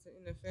it over to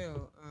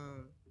NFL.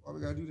 Why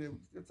we gotta do that? We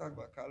still talk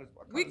about college.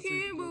 We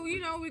can, but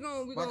we're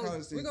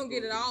gonna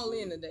get it all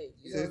in today.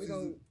 You know, we're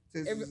gonna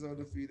Texas is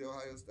undefeated.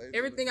 Ohio State.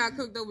 Everything I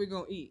cooked up, we're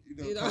gonna eat.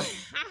 You know?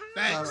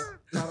 Facts.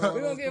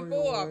 We're gonna get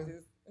full off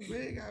this. We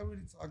ain't gotta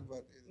really talk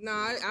about that. No,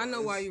 I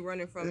know why you're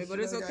running from it, but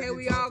it's okay.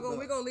 We're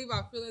gonna leave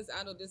our feelings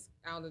out of this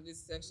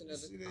section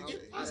of the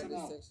out of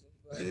this section.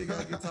 But it ain't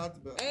gotta get talked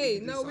about. Hey,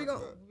 no,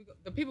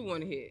 the people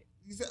want to hear it.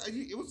 You said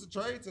it was a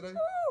trade today.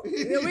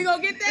 Yeah, we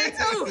gonna get that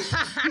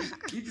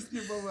too. You can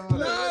skip over all that.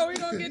 No, we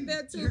gonna get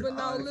that too. But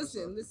no,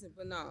 listen.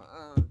 But no,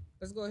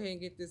 let's go ahead and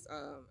get this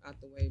out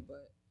the way.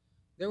 But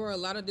there were a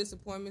lot of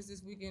disappointments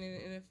this weekend in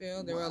the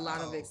NFL. There were a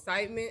lot of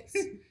excitements.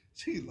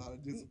 She a lot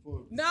of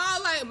disappointment. No,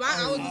 like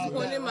I was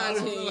disappointed in my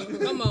team.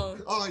 Come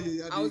on. Oh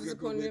yeah, I was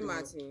disappointed in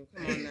my team.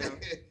 Come on now.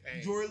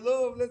 Jordan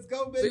Love, let's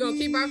go, baby. We're gonna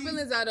keep our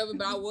feelings out of it,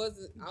 but I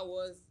was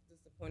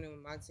disappointed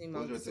with my team.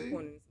 I was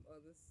disappointed in some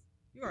others.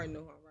 You already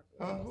know how I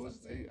rock. Who's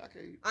the team? I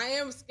can't. I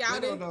am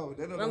scouting. They don't know.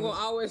 I'm gonna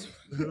always.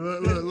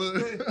 Look.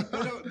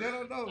 They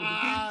don't know.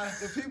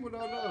 The people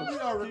don't know. We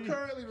are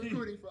currently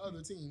recruiting for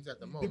other teams at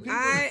the moment.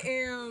 I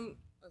am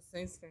a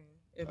Saints fan.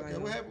 Okay,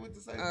 what happened with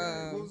the Saints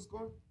game? What was the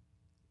score?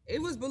 It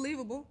was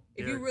believable.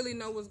 If you really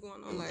know what's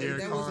going on, like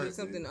that was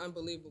something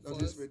unbelievable for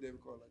us.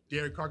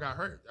 Derek Carr got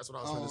hurt. That's what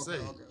I was going to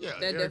say. Okay. Yeah,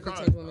 that Derek definitely Carr.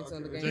 changed momentum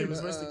of the game.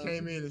 James Winston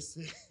came in and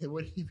said,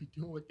 "What he be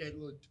doing with that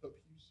little W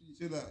shit?"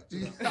 Chill out,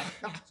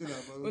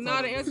 brother. Well,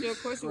 now to answer your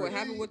question, what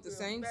happened with the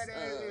Saints?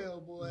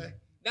 Boy.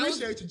 That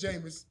Appreciate you,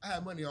 Jameis. I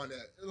had money on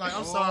that. Like,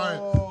 I'm sorry.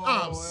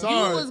 I'm You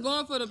sorry. was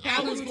going for the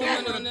Packers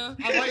going on there.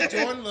 I like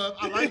Jordan Love.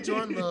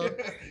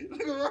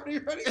 Look at Ronnie. He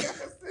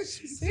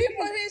He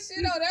put his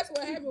shit on. That's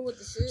what happened with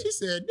the shit. She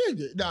said,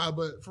 nigga. Nah,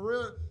 but for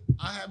real,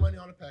 I had money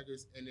on the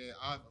Packers, and then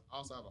I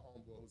also have a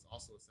homeboy who's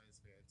also a Saints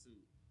fan, too.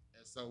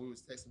 And so we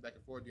was texting back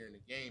and forth during the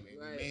game, and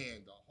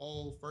man, the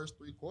whole first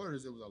 3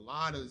 quarters, it was a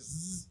lot of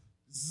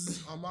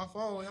zzz on my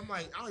phone. I'm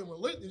like, I don't even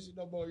want to look at this shit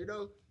no more, you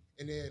know?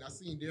 And then I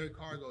seen Derek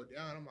Carr go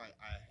down. I'm like,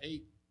 I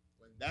hate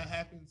when that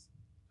happens,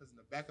 because in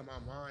the back of my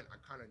mind, I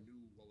kind of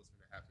knew what was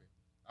going to happen.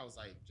 I was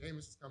like,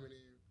 Jameis is coming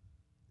in.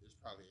 There's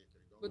probably ain't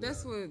going to go. But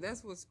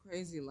that's what's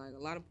crazy. Like, a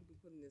lot of people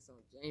putting this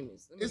on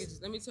Jameis.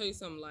 Let me tell you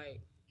something.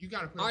 Like, you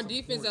gotta put our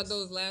defense at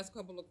those last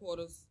couple of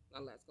quarters,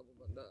 not last couple,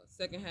 but the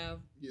second half,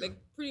 they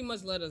pretty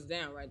much let us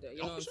down right there.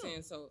 You know what I'm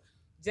saying? So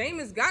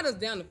Jameis got us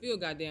down the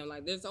field. Goddamn,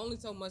 like there's only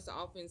so much the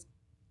offense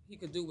he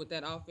could do with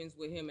that offense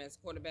with him as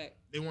quarterback.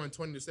 They won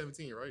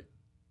 20-17, right?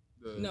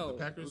 The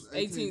Packers?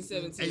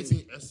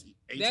 18-17.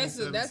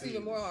 18-17. That's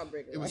even more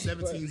heartbreaking. It was right?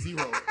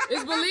 17-0.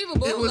 It's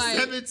believable. It was like,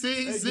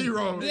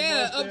 17-0.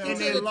 Yeah, up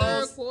until the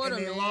third quarter,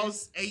 and man. they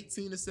lost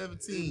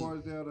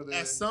 18-17.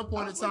 At some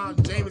point in time,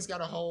 Jameis Jameis got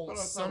to hold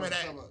some of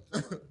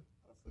that.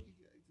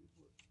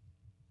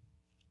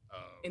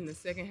 In the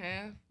second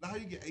half? Now how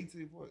you get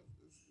 18 points?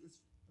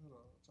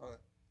 Hold on,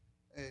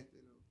 I'm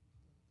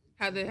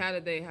trying to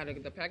How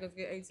did the Packers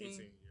get 18?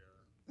 18,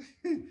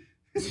 yeah.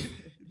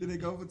 Did they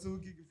go for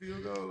 2 kick a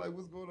field goal? Like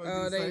what's going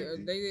on?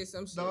 They did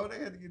some shit. No, they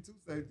had to get 2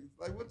 safeties.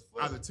 Like what the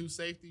fuck? Either 2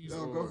 safeties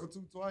no, or go for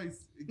 2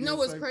 twice. You know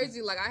what's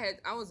crazy? Like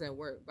I was at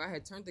work, but I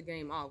had turned the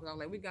game off because I was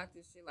like, we got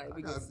this shit. Like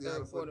we got the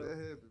third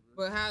quarter.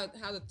 But how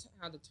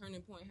the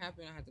turning point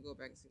happened, I had to go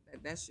back and see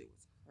that shit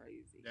was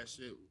crazy. That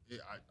shit,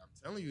 I'm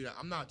telling you that.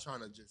 I'm not trying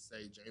to just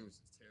say Jameis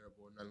is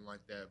terrible or nothing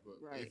like that, but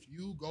if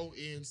you go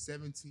in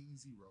 17-0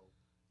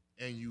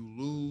 and you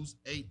lose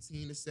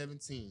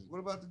 18-17. What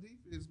about the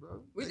defense,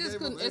 bro? We just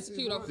couldn't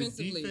execute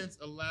offensively. The defense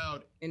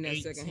allowed in that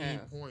second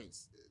half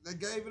points. They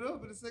gave it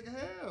up in the second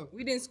half.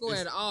 We didn't score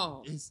at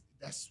all.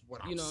 That's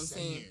what I'm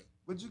saying.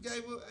 But you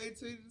gave up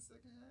 18 in the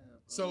second half. Bro.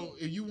 So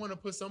if you want to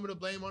put some of the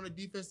blame on the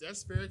defense,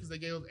 that's fair because they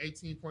gave up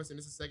 18 points in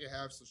this second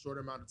half, so short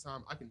amount of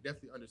time. I can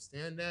definitely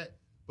understand that.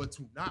 But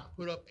to not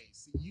put up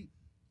you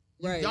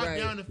got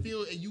down the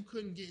field and you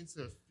couldn't get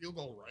into field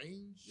goal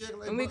range. Yeah,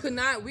 like, and we could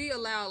not. We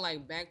allowed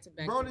like back to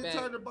back. Bro didn't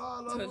turn the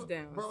ball over.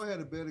 Touchdowns. Bro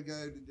had a better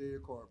game than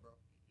Derek Carr, bro.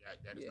 Yeah,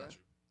 that is not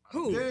true.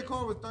 Who? Derek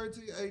Carr was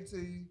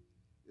 13-18,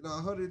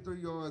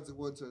 103 yards and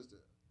 1 touchdown.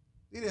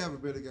 He didn't have a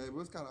better game,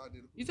 but it's kind of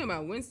identical. You talking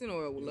about Winston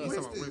or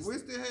Love?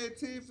 Winston had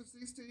 10 for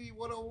 16,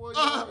 101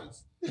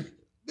 yards.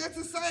 That's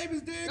the same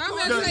as Derek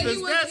Carr. The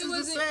stats is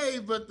the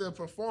same, but the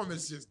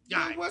performance just,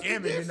 God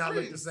damn it, did not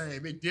look the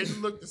same. It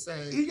didn't look the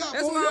same.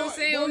 That's what I'm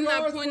saying. I'm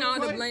not pointing all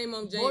the blame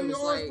on James.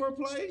 Yards per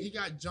play. He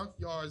got junk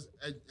yards.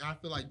 And I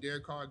feel like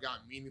Derek Carr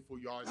got meaningful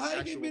yards. How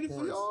he get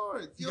meaningful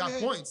yards? He got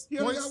points. He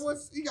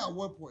got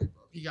 1 point,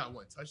 bro. He got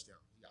 1 touchdown.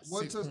 He got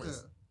 1 6 touchdown.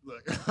 points.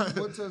 Look,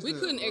 1 touchdown. We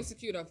couldn't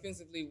execute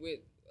offensively with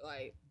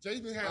like.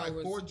 Jason had like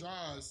 4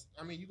 drives.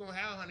 I mean, you're gonna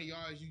have 100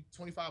 yards, you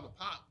 25 a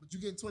pop, but you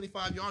getting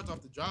 25 yards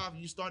off the drive.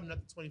 You starting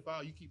at the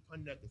 25, you keep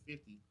punting at the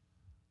 50.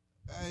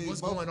 Hey, what's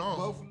going on?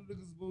 Both of the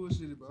niggas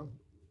bullshitted, bro.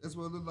 That's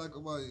what it looked like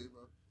about it,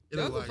 bro.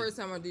 That was the first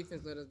time our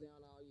defense let us down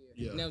all year.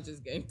 Yeah. And that was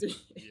just game 3.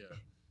 Yeah.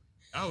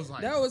 I was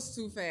like, that was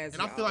too fast.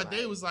 and I feel like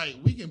they was like,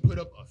 we can put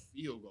up a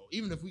field goal,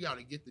 even if we got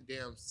to get the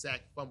damn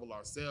sack fumble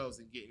ourselves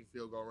and get in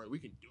field goal right. We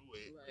can do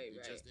it. Right,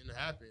 it just didn't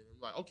happen.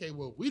 I'm like, okay,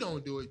 well, if we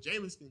don't do it,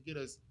 Jameis can get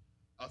us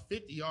a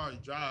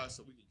 50-yard drive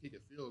so we can kick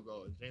a field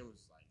goal. And Jameis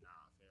was like, nah,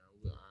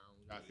 fam, I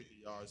don't got 50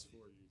 yards for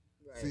you.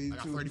 Right. See, I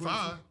got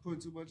 35.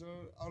 Put too much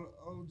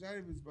on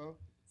Jameis, bro.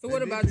 So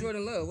what about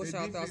Jordan Love? What's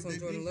y'all thoughts on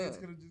Jordan Love?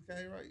 Could have just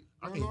came right.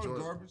 I think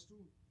Jordan garbage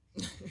too.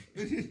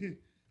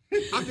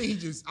 I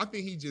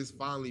think he just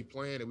finally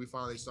playing, and we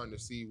finally starting to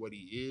see what he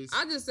is.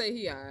 I just say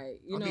he alright.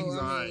 I think he's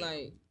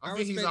alright. I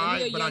think he's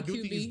alright, but I do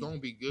think he's gonna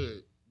be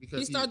good because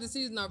he started the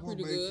season out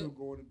pretty good.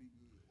 Going to be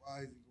good? Why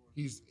is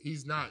he going?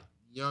 He's not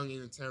young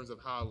in terms of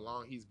how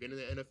long he's been in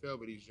the NFL,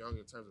 but he's young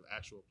in terms of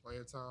actual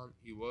playing time.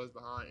 He was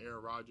behind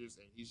Aaron Rodgers,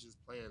 and he's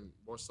just playing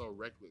more so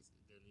reckless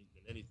than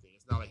anything.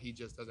 It's not like he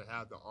just doesn't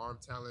have the arm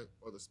talent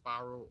or the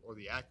spiral or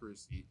the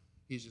accuracy.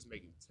 He's just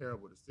making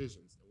terrible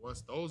decisions. And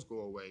once those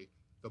go away,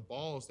 the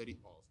balls that he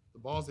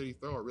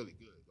throw are really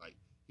good. Like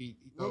he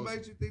throws. What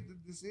makes you think the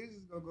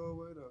decision's gonna go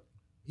away though?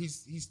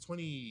 He's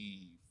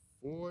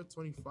 24,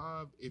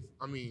 25.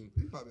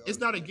 It's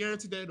not a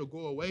guarantee that it'll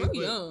go away, but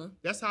young.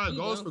 That's how it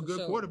goes young for good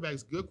sure.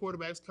 quarterbacks. Good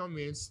quarterbacks come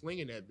in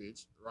slinging that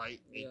bitch,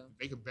 right?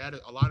 They can bat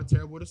a lot of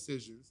terrible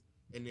decisions,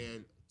 and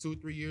then 2 or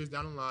 3 years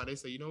down the line, they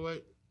say, you know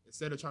what?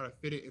 Instead of trying to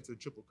fit it into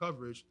triple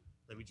coverage,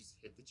 let me just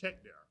hit the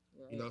check down.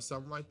 Right. You know,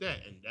 something like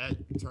that, and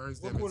that turns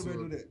them into. What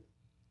quarterback do that?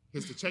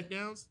 Hits the check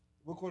downs.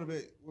 What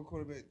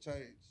quarterback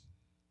changed?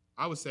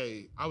 I would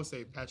say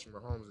Patrick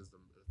Mahomes is the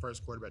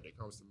first quarterback that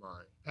comes to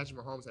mind. Patrick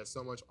Mahomes has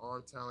so much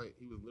arm talent.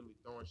 He was literally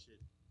throwing shit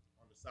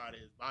on the side of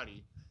his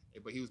body,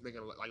 but he was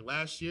making like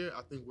last year.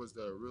 I think was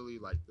the really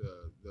like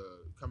the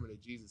coming to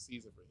Jesus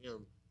season for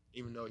him.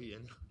 Even though he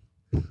ended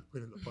up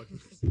winning the fucking.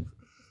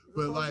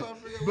 But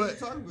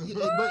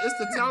it's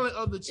the talent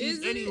of the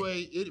Chiefs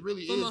anyway. It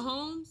really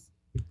is.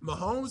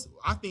 Mahomes,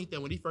 I think that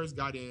when he first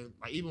got in,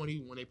 like even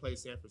when they played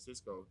San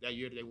Francisco that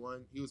year that they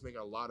won, he was making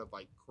a lot of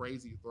like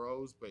crazy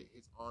throws, but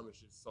his arm is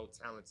just so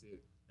talented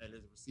and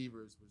his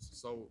receivers was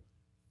so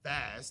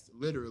fast,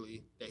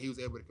 literally, that he was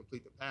able to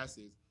complete the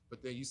passes.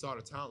 But then you saw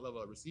the talent level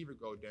of receiver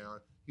go down.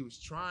 He was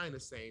trying the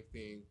same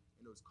thing,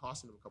 and it was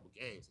costing him a couple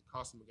games. It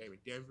cost him a game in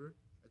Denver.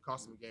 It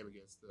cost him a game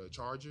against the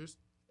Chargers.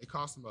 It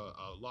cost him a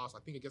loss, I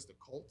think, against the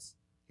Colts.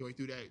 He went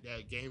through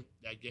that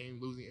game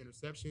losing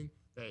interception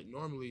that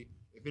normally,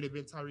 if it had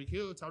been Tyreek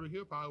Hill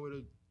probably would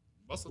have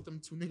bustled them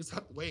 2 niggas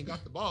out the way and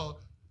got the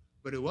ball.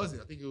 But it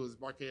wasn't. I think it was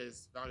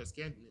Marquez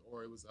Valdez-Scantling,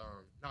 or it was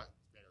not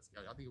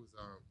Valdez-Scantling. I think it was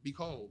B.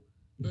 Cole.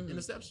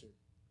 Interception,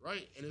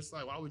 right? And it's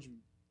like, why would you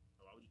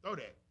throw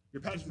that?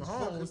 You're Patrick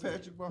Mahomes.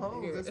 Patrick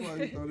Mahomes. That's why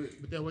you throw it.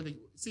 But then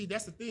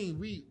that's the thing.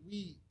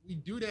 We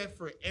do that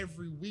for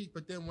every week,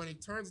 but then when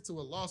it turns into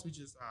a loss, we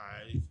just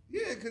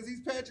Yeah, because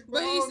he's Patrick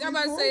Mahomes. But I'm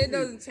about to say it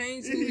doesn't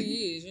change who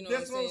he is. You know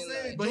that's what I'm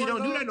saying? Like, but he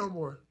don't do that no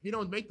more. He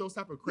don't make those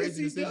type of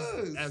crazy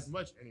decisions does. as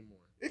much anymore.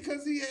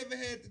 Because he haven't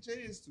had the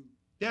chance to.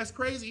 That's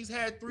crazy. He's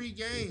had 3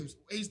 games.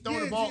 He's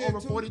thrown the ball over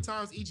 40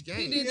 times each game.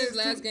 He did this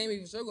last game.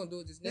 He's sure gonna do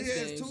it this next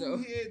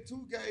game. He had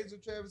 2 games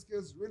with Travis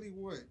Kelce. Really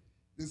won.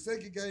 The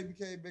second game he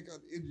came back out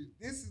the injury.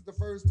 This is the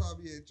first time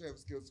he had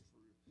Travis Kelce for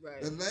real.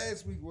 Right. The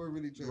last week weren't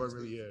really Travis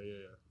Kelce.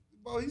 Yeah.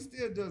 Bro, he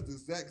still does the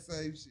exact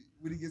same shit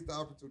when he gets the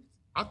opportunity.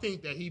 I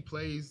think that he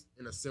plays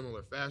in a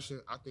similar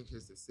fashion. I think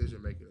his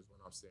decision making is what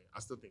I'm saying. I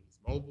still think he's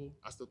mobile.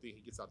 I still think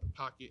he gets out the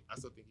pocket. I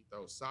still think he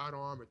throws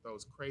sidearm and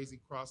throws crazy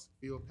cross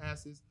field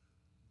passes.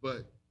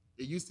 But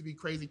it used to be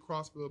crazy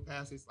cross field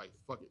passes like,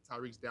 fuck it,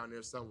 Tyreek's down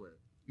there somewhere.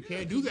 You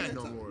can't do that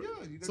no more.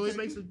 So he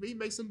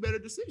makes some better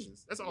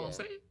decisions. That's all I'm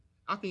saying.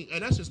 I think,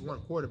 and that's just one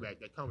quarterback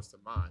that comes to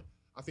mind.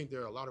 I think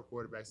there are a lot of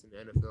quarterbacks in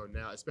the NFL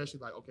now, especially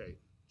like, okay,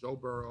 Joe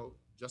Burrow,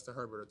 Justin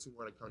Herbert are 2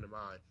 more that come to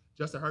mind.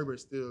 Justin Herbert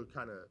he's still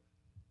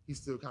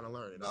kind of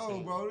learning.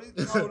 No, bro.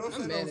 He's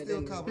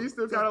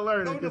still kind of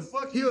learning. No, the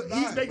fuck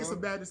he's making some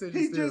bad decisions.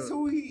 He's just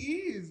who he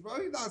is,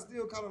 bro. He's not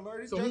still kind of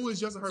learning. So who is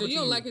Justin Herbert? So you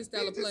don't like his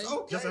style of play?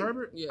 Okay. Justin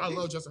Herbert? Yeah. I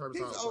love Justin Herbert's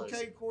style of play. He's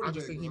okay quarterback. I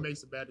just think he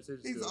makes some bad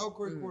decisions. He's an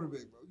okay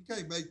quarterback, bro. You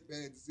can't make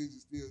bad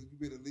decisions still. You've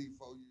been in the league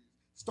 4 years.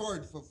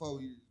 Started for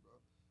 4 years.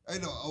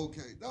 Ain't no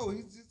okay. No,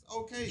 he's just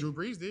okay. Drew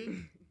Brees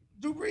did.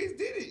 Drew Brees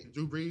did it.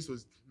 Drew Brees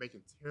was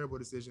making terrible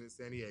decisions in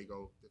San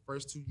Diego. The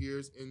first 2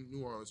 years in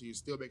New Orleans, he was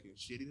still making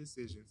shitty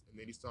decisions, and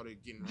then he started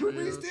getting Drew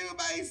Brees still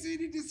made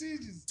shitty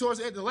decisions. Towards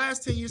the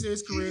last 10 years of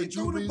his career, he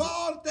threw the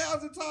ball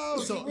 1,000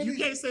 times. So you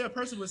can't say a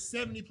person with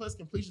 70+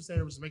 completion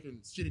percentage was making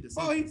shitty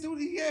decisions. Bro,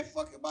 he had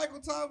fucking Michael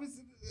Thomas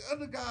and the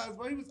other guys,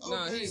 bro. He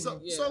was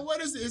okay. So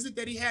what is it? Is it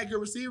that he had good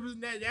receivers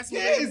and that's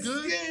what made him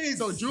good? Yes.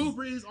 So Drew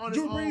Brees on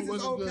his own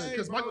wasn't good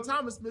because Michael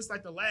Thomas missed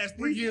like the last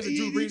 3 years of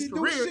Drew Brees'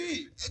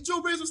 career. And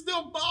Drew Brees was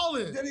still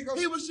balling.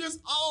 He was just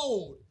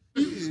old.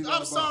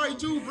 I'm sorry,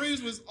 Drew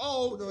Brees was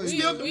old.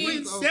 Still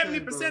completing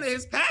 70% of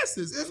his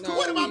passes. Cool.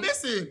 What am I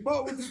missing?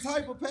 But with the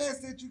type of pass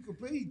that you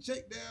complete,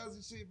 checkdowns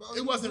and shit, bro.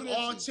 It wasn't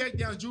all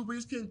checkdowns. Drew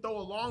Brees couldn't throw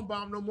a long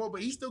bomb no more,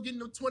 but he's still getting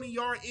them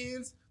 20-yard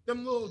ends.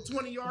 them little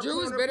 20-yard.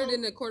 Drew is better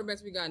than the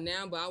quarterbacks we got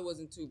now, but I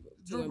wasn't too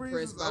Drew Brees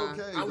impressed is by.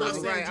 okay. I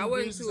wasn't right. I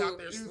wasn't too.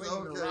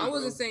 okay. I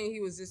wasn't saying he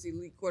was this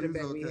elite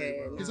quarterback we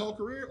had. His whole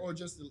career, or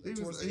just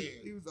towards the end?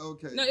 He was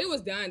okay. No, it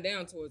was dying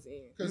down towards the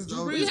end. Because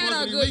Drew okay. Brees We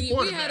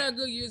had our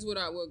good years with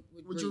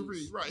Drew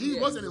Brees. Right, he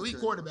was an elite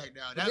quarterback.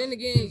 Now, but then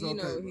again, you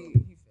know, he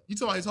you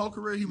talking about his whole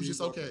career, he was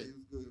just okay.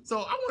 So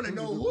I want to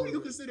know who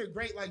you consider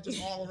great, like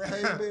just all around.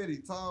 Peyton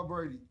Manning, Tom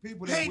Brady,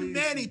 people. Peyton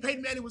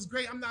Manning was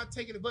great. I'm not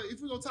taking it, but if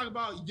we're gonna talk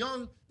about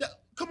young,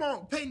 come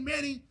on, Peyton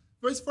Manning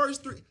for his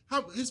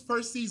his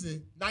first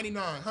season,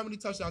 99. How many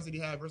touchdowns did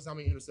he have versus how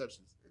many interceptions?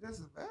 It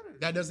doesn't matter.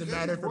 That doesn't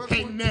matter for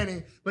Peyton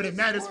Manning, but it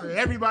matters for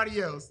everybody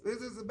else. It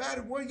doesn't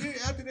matter. 1 year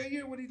after that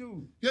year, what he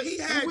do? Yeah, he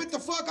went the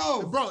fuck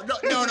off, bro. No.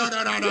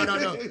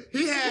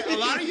 He had a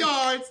lot of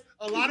yards,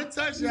 a lot of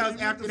touchdowns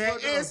after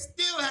that, and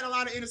still had a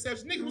lot of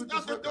interceptions. Nigga was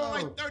out there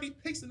throwing like 30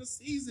 picks in the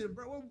season,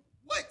 bro.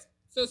 What?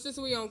 So since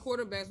we on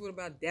quarterbacks, what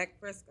about Dak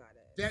Prescott?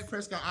 Dak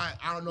Prescott,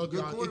 I don't know if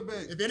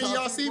quarterback. If any of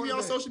y'all see me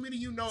on social media,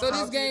 you know. So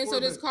this game,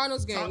 this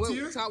Cardinals game,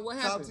 what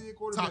happened?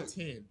 Top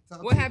 10.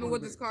 What happened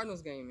with this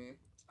Cardinals game, man?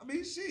 I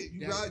mean, shit.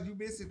 You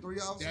missing 3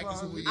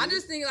 offensive linemen. I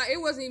just think like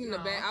it wasn't even a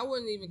bad. I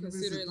wouldn't even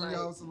consider it like.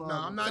 No,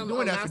 I'm not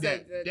doing that for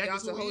Dak. Y'all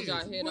should hold y'all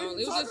head on.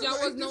 It was just y'all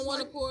wasn't on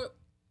one accord.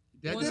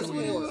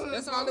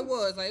 That's all it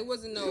was. Like it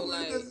wasn't no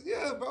like.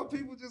 Yeah, bro.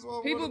 People just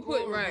want. People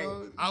put right.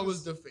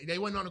 They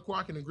went on the court.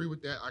 I can agree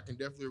with that. I can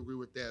definitely agree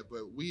with that.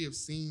 But we have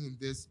seen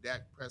this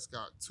Dak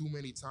Prescott too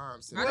many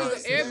times.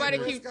 Everybody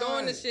keeps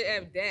throwing the shit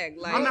at Dak.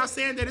 Like I'm not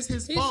saying that it's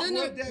his fault. I'm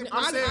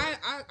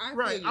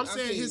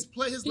saying his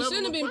play, his level. He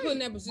shouldn't have been put in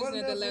that position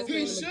at the last game.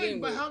 He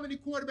shouldn't. But how many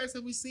quarterbacks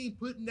have we seen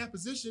put in that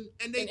position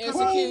and they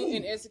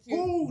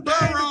execute?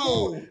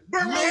 Burrow.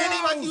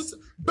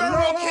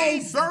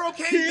 Burrow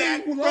came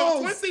back from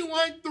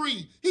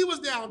 21-3. He was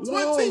down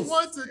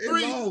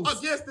 21-3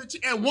 against the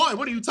Chiefs and won.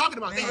 What are you talking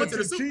about? They went to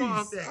the Super Bowl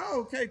off that. Oh,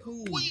 okay,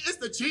 cool. Well, it's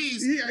the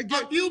Chiefs.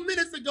 A few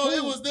minutes ago,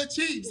 it was the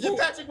Chiefs and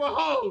Patrick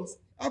Mahomes.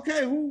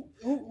 Okay,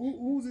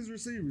 who's his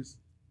receivers?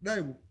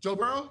 Name Joe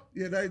Burrow?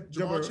 Yeah,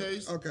 Jamar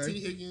Chase. Okay. T.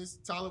 Higgins.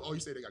 Tyler. Oh, you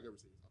say they got good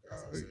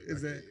receivers.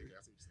 Is that?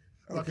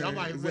 Okay, I'm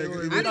like,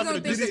 I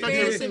don't think the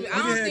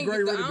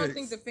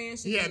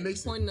fans should be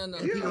pointing on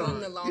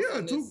the loss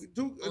on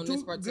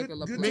this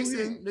particular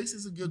play.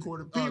 Mixon's a good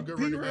quarterback. Good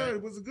running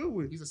back. Was a good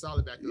one. He's a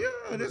solid backup.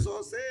 Yeah, that's what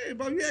I'm saying,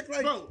 bro. You act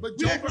like, but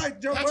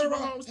Joe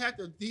Mahomes had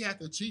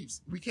the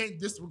Chiefs. We can't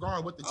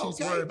disregard what the Chiefs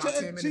were about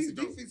 10 minutes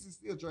ago. Defense is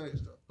still trash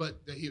though.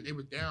 But they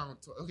were down.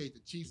 The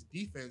Chiefs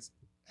defense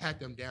had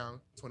them down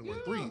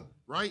 21-3,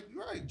 right?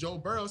 Right. Joe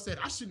Burrow said,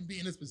 I shouldn't be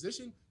in this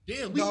position.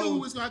 Damn, we knew we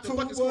was going to have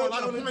to fucking score a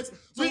lot of points.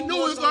 We knew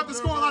we was going to have to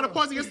score a lot of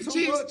points against the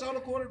Chiefs. Too much on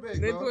the quarterback,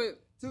 bro.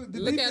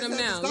 Look at him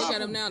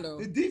now, though.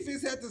 The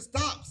defense had to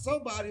stop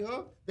somebody,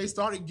 huh? They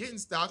started getting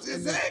stops.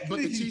 Exactly. But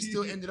the Chiefs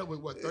still ended up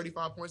with,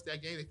 35 points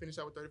that game? They finished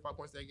out with 35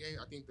 points that game.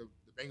 I think the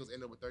Bengals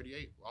ended up with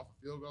 38 off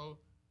a field goal.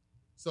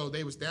 So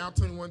they was down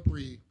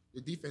 21-3.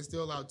 The defense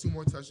still allowed 2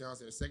 more touchdowns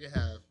in the second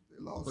half.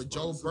 But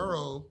Joe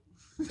Burrow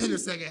in the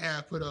second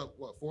half put up,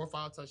 4 or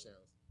 5 touchdowns.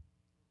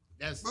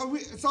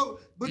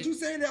 But you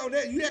saying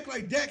that you act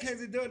like Dak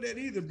hasn't done that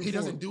either before. He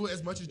doesn't do it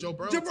as much as Joe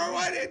Burrow. Joe Burrow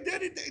didn't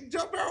done it.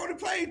 Joe Burrow only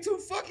played 2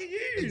 fucking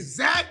years.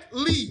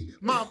 Exactly.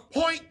 My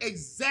point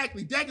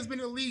exactly. Dak has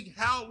been in the league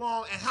how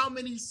long and how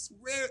many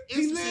rare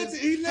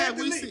instances have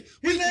we seen?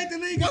 He led the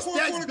league. What's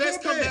Dak's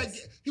best comeback?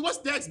 What's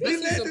Dak's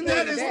best?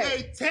 That is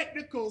a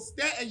technical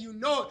stat, and you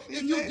know it.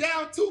 If you're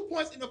down 2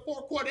 points in the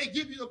fourth quarter, they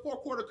give you the fourth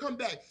quarter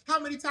comeback. How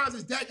many times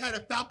has Dak had a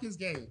Falcons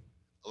game?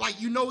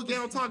 Like, you know what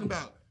game I'm talking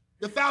about.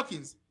 The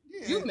Falcons.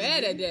 Yeah, you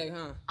mad at that,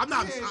 huh? I'm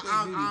not.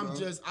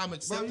 I'm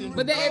accepting.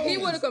 But if he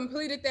would have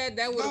completed that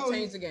would have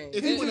changed the game.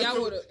 If he would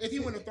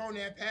have thrown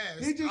that pass,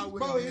 I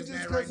would have been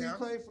mad right now. He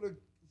played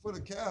for the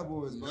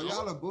Cowboys, bro.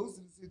 Y'all are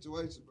boosting the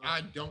situation, bro.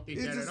 I don't think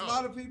that at all. A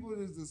lot of people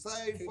is the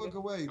same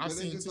fucking way. I've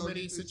seen too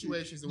many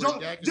situations where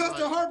Dak is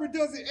Justin Herbert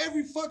does it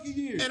every fucking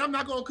year. And I'm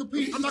not going to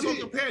compete. I'm not going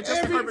to compare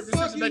Justin Herbert's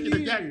decision making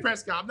to Dak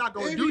Prescott. I'm not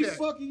going to do that.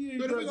 Every fucking year.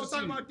 But if we're going to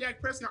talk about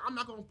Dak Prescott, I'm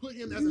not going to put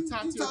him as a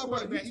top-tier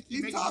quarterback. He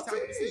keeps making these type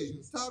of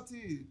decisions. Top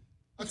 10.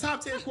 A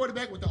top 10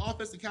 quarterback with the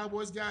offense the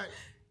Cowboys got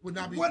would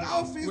not be. What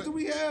offense do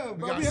we have,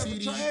 bro? We have a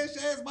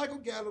trash-ass Michael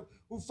Gallup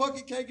who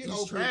fucking can't get open.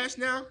 He's trash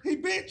now? He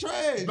been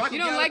trash. You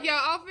don't like your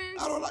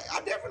offense?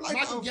 I definitely like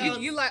Michael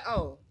Gallup. You like,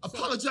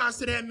 apologize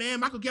to that man.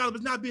 Michael Gallup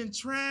has not been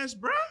trash,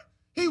 bro.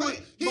 He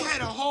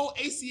had a whole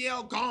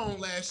ACL gone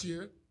last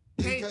year.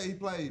 He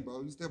played,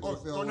 bro. He stepped on the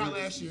field. Or not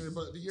last year,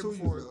 but the year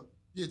before.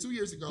 Yeah, 2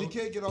 years ago. He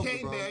can't get open,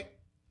 Came bro. back.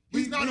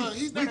 He's not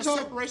a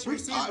separation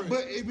receiver.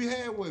 But we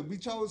had one. We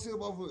chose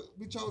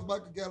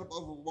Michael Gallup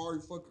over Amari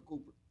fucking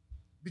Cooper.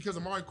 Because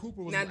Amari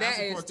Cooper was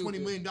asking for $20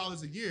 million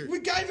a year. We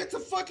gave it to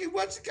fucking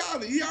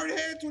He already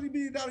had $20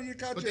 million a year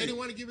contract. But they didn't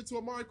want to give it to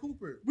Amari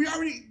Cooper.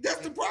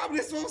 That's the problem.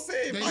 That's what I'm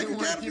saying. Michael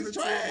Gallup is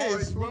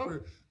trash, bro.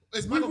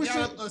 Is Michael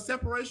Gallup a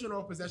separation or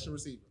a possession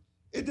receiver?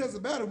 It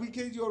doesn't matter. We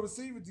can't use a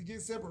receiver to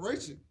get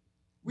separation.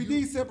 We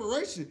need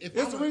separation.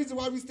 That's the reason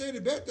why we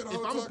standing back there the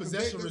whole time. If I'm a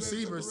possession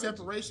receiver,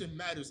 separation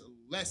matters a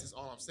less is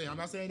all I'm saying. I'm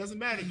not saying it doesn't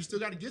matter. You still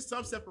got to get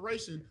some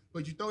separation,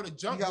 but you throw the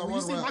jump You gotta ball. When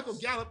you run see routes. Michael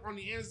Gallup on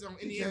the end zone,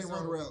 in He the end can't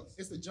run zone, routes.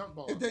 it's the jump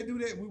ball. If they do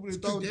that, we would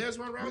have Can thrown. Dez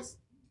run routes?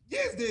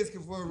 Yes, Dez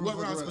can run What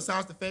routes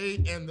besides the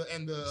fade and the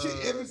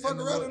Shit, every fucking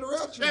route in the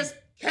route tree. That's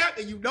cap,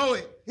 and you know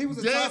it. He was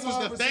a Dez top was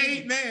 5 the receiver.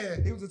 fade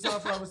man. He was a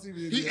top 5 receiver.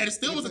 And it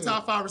still was a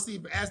top 5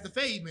 receiver as the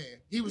fade man.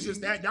 He was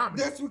just that dominant.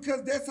 That's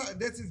because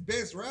that's his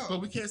best route. But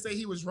we can't say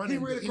he was running.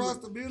 He ran across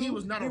the middle. He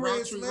was not He a ran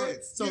route tree slants. runner.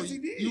 So Yes, he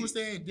did. you were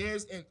saying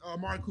Dez and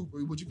Amari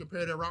Cooper. Would you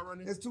compare their route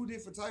running? There's 2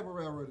 different type of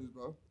route runners,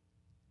 bro.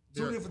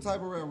 There- 2 different type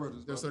of route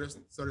runners, bro. So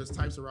there's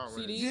types of route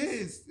runners. CDs?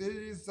 Yes, it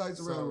is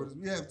types of route runners.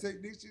 We have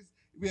technicians.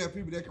 We have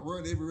people that can run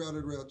every route in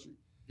the route tree.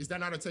 Is that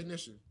not a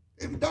technician?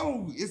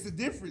 No, it's the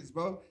difference,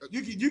 bro.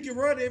 You can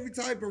run every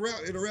type of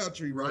route in a route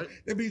tree, bro. Right.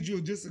 That means you're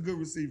just a good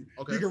receiver.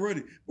 Okay. You can run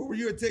it. But when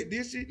you're a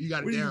technician, You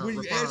got it when down, you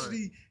refined.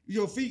 actually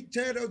your feet,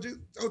 Chad Ochocinco,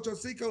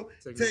 I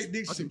see what you're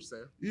technician.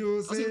 saying. You know what I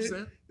I'm see what you're saying?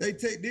 saying. They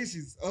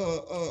technicians.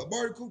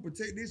 Martin Cooper,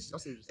 technician. I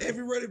see what you're saying.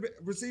 Every running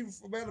receiver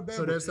from Alabama.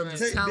 So there's some Right.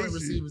 talent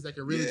receivers that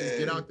can really just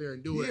get out there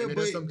and do it. Yeah, And then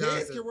but there's some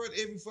guys Dez that can run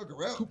every fucking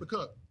route. Cooper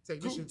Cup,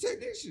 technician.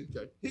 Technician.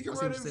 Okay. He can I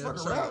see run what every you're saying.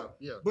 fucking Shout route. out.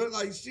 Yeah. But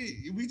like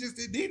shit, we just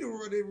didn't need to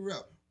run every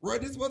route. Run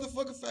this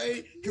motherfucker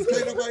fade, cause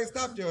can't nobody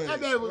stop your That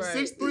ass. man was Right.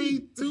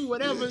 6'3", 2,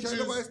 whatever. Can't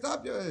nobody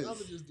stop your I'm ass.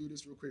 gonna just do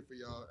this real quick for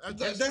y'all.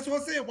 That's what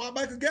I'm saying. Why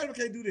Michael Gallup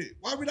can't do that?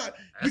 Why we not?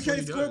 We That's what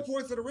can't he score does.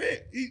 points in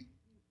the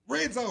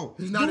red zone.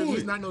 He's not. Do He's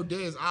it. not no Dez,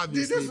 This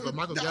obviously. is- But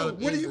Michael no, Gallup.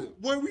 What is are you?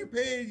 What are we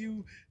paying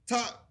you?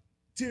 Top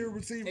tier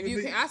receiver. If you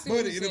league, can, I see what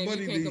money you're in the saying.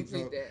 money You can't league,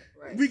 complete bro. that,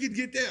 right? We could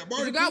get that. You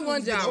Amari got Cooper one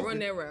was getting job, open. run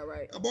that route,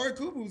 right? Amari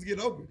Cooper was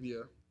getting open. Yeah,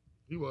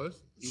 he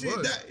was. He Shit,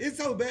 was. it's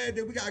so bad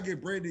that we gotta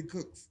get Brandon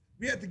Cooks.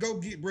 We had to go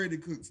get Brandon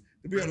Cooks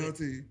to be on our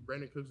team.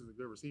 Brandon Cooks is a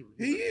good receiver.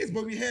 He is,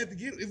 but we had to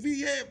get.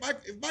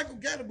 If Michael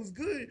Gallup was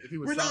good, If he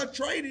was we're solid. not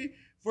trading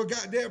for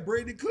goddamn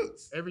Brandon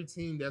Cooks. Every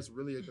team that's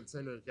really a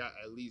contender got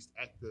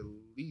at the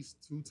least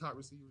 2 top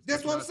receivers.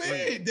 That's if what I'm not three.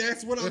 saying.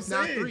 That's what I'm If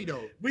not saying. 3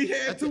 though. We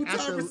had At the- 2 at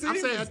top the- I'm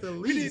receivers. saying at the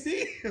We least. didn't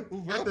need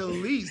him, bro. At the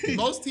least,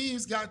 most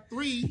teams got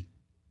 3.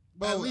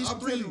 Bro, at least I'm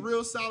 3 telling you,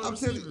 real solid I'm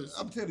receivers.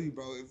 telling you,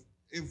 bro.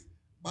 If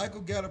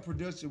Michael Gallup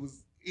production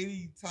was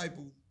any type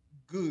of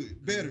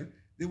good, better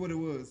than what it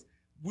was,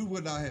 we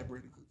would not have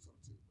Brandon Cooks on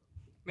the team.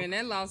 Man,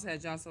 that loss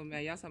had y'all so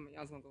mad. Y'all told me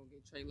y'all was gonna go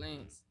get Trey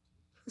Lance.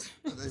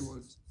 They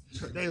was.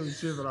 They was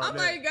tripping on I'm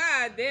that. like,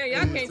 God damn, y'all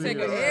was can't take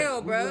too an bad.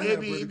 L, bro. Yeah,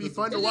 It'd be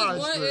fun to It's watch. just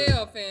one but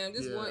L, fam.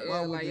 Just Yeah. one Why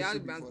L. would Like that y'all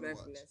shit be bounce fun to back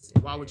from watch? that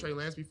shit. Why would Trey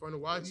Lance be fun to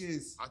watch?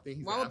 Yes. I think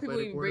he's Why an would people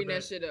athletic even bring that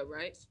quarterback. shit up,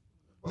 right?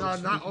 No,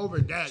 not over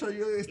Dak.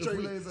 Trey Lance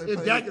ain't If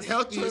played. Dak is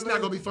healthy, Trey it's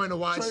not gonna be fun to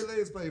watch. Trey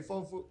Lance played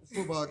 4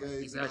 football games.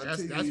 Exactly. in about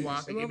 10 That's why I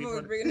years. think it'd be Motherfuckers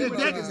fun. bringing If him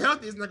Dak up. is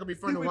healthy, it's not gonna be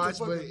fun He to went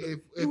to watch. But fucking-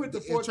 if he went to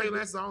Trey fucking-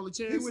 Lance is the only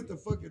He chance, went to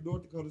fucking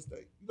North Dakota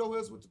State. You know who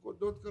else went to North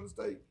Dakota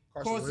State?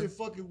 Carson Carson Wentz.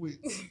 fucking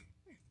Wentz.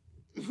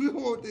 We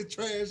want that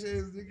trash ass they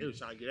nigga. was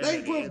trying to get They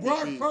that put nigga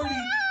Brock MVP. Purdy.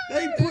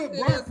 They put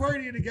Brock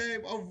Purdy in the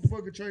game over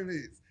fucking Trey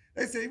Lance.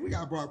 They say we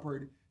got Brock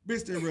Purdy,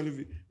 Mr.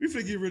 Irrelevant. We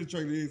finna get rid of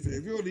Trey Lance.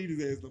 We don't need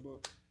his ass no more.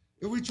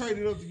 And we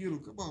traded up to get him.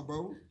 Come on,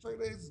 bro. Trey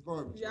Lance is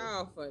garbage. bro.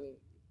 Y'all funny.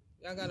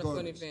 Y'all got a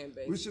Garbage. funny fan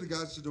base. We should have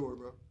got Shador,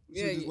 bro. We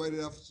Yeah, should have just yeah. waited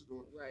out for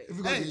Shador. Right. If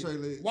we're gonna Hey, get Trey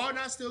Lance, why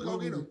not still go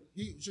What get we him?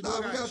 do? Shador Nah,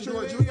 we got got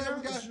Shador Trey Jr. Lance. now?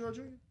 We got- Shador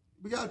Jr.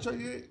 we got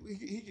Trey.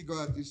 He can go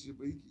out this year,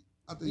 but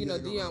I think You know, he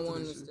ain't gonna go Dion out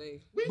wanted this to year.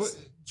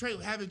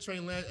 stay. Having Trey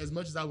Lance, as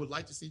much as I would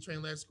like to see Trey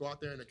Lance go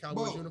out there in a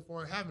Cowboys Bro.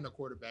 uniform, having a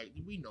quarterback,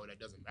 we know that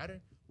doesn't matter.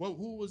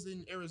 Who was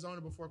in Arizona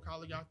before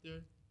Collie got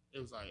there? It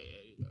was like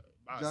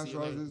Josh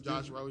Rosen is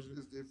Josh different. Rosen.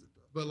 It's different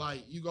though. But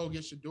like, you go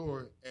get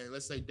Shador, and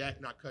let's say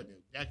Dak not cutting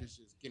it. Dak is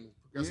just getting Yeah,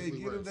 progressively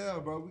get him worse.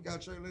 down, bro. We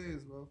got Trey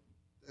Lance, bro.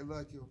 They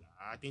like him.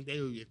 I think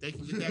if they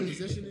can get that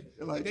position,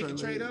 They like if they can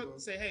Trey trade Lance, up, bro.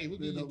 say, hey, we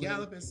They can know get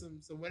Gallup and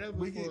some whatever.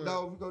 We get for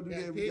no. We gonna do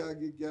that that. We pick. gotta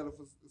get Gallup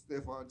for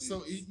Stephon Diggs.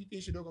 So you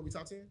think Shador gonna be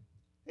top 10?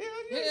 Hell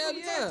Hell he gonna be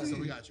yeah. top 10. So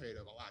we gotta trade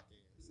up a lot then.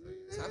 So,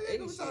 Yeah, Top he gonna 80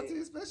 be top shit. 10,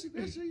 especially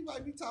this year. He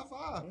might be top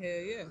 5. Hell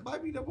yeah.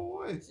 Might be number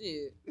 1.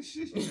 Shit.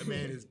 that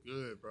man is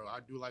good, bro. I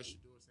do like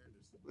Shador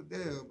Sanders. But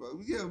damn, bro.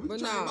 Yeah, we But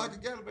trade nah.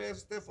 Michael Gallup and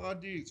Stephon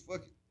Diggs.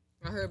 Fuck it.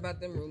 I heard about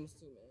them rumors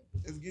too,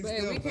 man. Let's get But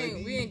Steph, we can't.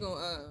 baby. We ain't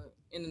gonna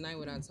end the night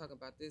without talking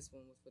about this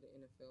one. Was for the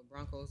NFL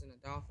Broncos and the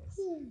Dolphins.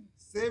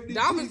 70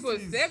 Dolphins put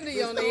pieces.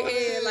 70 on their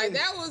head. Like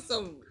that was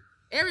some.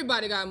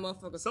 Everybody got a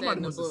motherfucker. Somebody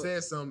in the must have book.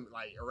 said something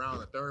like around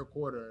the third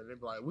quarter, and they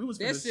be like, "We was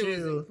That finna shit was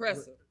chill,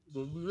 impressive.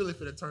 but we really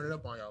finna turn it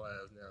up on y'all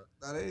ass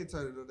now." Nah, they ain't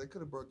turned it up. They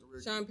could have broke the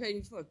record. Sean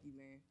Payton, fuck you,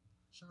 man.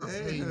 Sean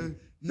Yeah. Payton.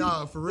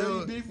 Nah, for That real.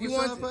 you beef with You Sean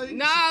want Payton?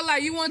 nah,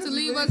 like you want to Cause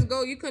he leave let- us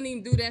go. You couldn't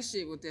even do that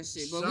shit with that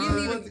shit. But Sean- we He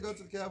didn't wanted even. to go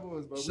to the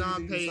Cowboys, bro.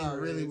 Sean Payton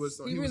really was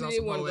He he was on really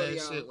some did wanna whole go to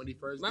ass y'all. shit when he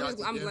first I'm got just-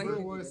 to I'm Denver. like-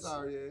 We were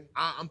sorry, yeah.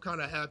 I'm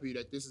kind of happy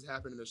that this is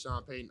happening to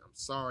Sean Payton. I'm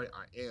sorry,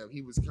 I am.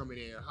 He was coming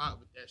in hot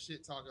with that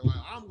shit, talking like,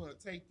 "I'm gonna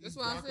take these That's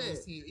what I Broncos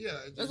said. team."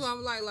 Yeah, That's why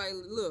I'm like,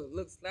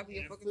 look, slap in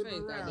your and fucking flip face,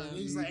 around. goddamn.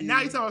 He's like, and now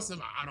he's telling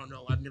him, "I don't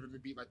know. I've never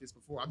been beat like this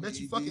before." I bet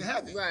you fucking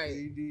haven't. Right.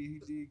 He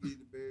did get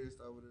embarrassed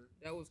over there.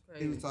 That was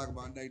He was crazy. talking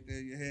about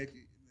Nathaniel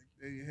Hackett.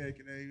 Nathaniel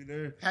Hackett ain't even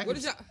there. What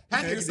did y'all?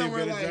 Hackett is did a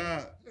somewhere better like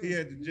job. He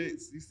had the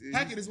Jets. He said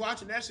Hackett is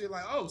watching that shit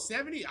like, "Oh,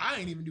 70? I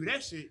ain't even do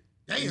that shit."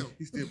 Damn.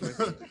 He still plays.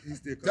 He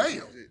still coaches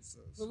Damn. the Jets.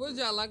 So what did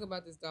y'all like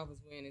about this Dolphins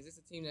win? Is this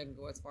a team that can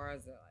go as far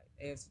as the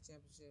AFC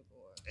Championship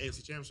or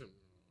AFC Championship?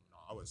 No,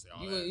 I wouldn't say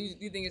all you, that.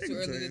 you think it's They too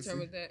can early to AFC.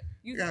 determine that?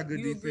 They got good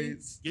you agree?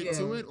 defense. Get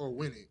to it or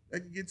win it. They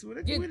can get to it.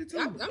 They can win it too.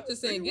 I'm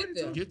just saying, They can get win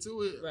it there. too. Get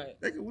to it.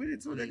 Right. They can win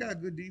it too. They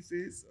got good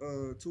defense.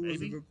 Tua's a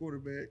Maybe. good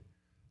quarterback.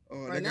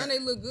 Right now they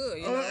look good.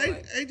 You know,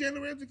 ain't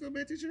Jalen Ramsey come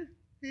back this year?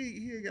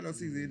 He ain't got no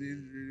season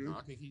injury. No,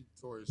 I think he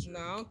tore his shit. no,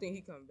 I don't think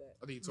he come back.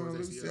 I think he No, tore let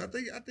his me see.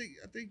 ACL. I think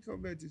he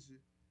come back this year.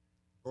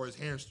 Or his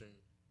hamstring.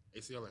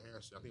 ACL and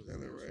hamstring. I think it was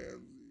Jalen his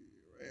hamstring.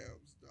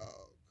 Rams,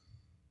 dog.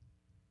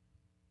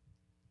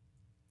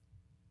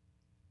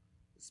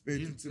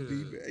 Expected to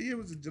be back. Yeah, it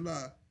was in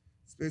July.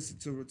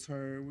 Expected to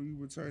return. When you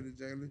return to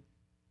Jalen.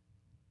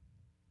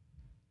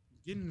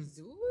 Getting,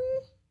 Do we?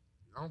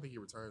 I don't think he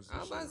returns. I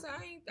was about to say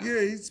I ain't.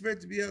 Yeah, he's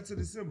expected to be out till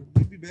December.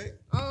 He'll be back.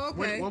 Oh,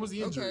 okay. What was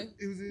the injury? Okay.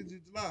 It was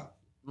in July.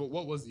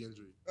 What was the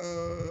injury?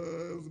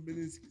 It was a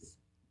meniscus.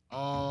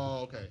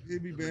 Oh, okay. He'll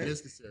be back.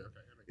 Meniscus tear.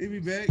 Okay. He'll be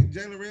back.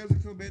 Jalen Ramsey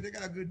come back. They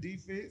got good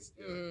defense.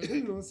 Mm.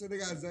 You know what I'm saying? They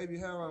got Xavier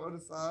Howard on the other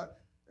side.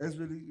 That's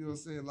really, you know what I'm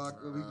saying,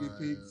 locked up. He get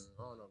picks.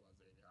 I don't know about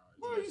Xavier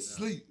Howard. Boy, you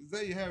sleep.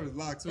 Xavier Howard is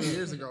locked 2 up.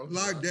 years ago.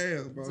 Locked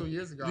down, bro. 2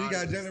 years ago. Then you I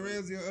got was Jalen asleep.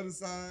 Ramsey on the other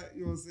side.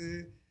 You know what I'm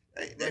saying?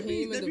 Hey, they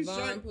Raheem and be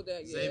Devon straight. put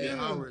that. Xavier Yeah.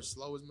 Howard,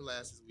 slow as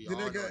molasses. We all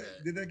know that.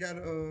 Then they got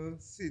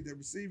shit, the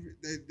receiver,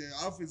 their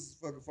offense is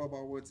fucking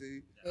 4x1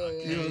 team. Yeah.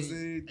 You know what I'm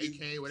saying?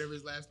 AK, whatever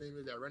his last name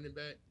is, that running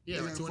back. They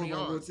Yeah, like got 20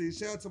 4x1 yards. team.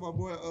 Shout out to my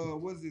boy,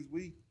 what's this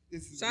week?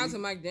 This is Shout out week, to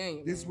Mike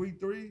Daniel. this man. week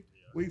 3. Yeah.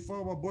 Week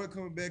 4, my boy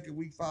coming back in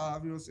week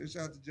 5. You know what I'm saying?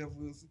 Shout out to Jeff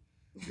Wilson.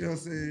 You know what I'm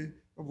saying?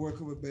 My boy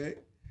coming back.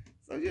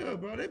 So yeah,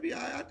 bro, they be.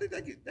 I think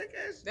they can.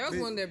 That was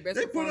one of their best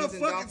they put up performances in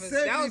fucking Dolphins.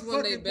 That was 70 one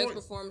of their fucking best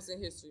points. performances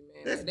in history,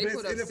 man. That's Like, they best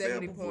put up NFL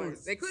 70 performance.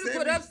 points. They could have 70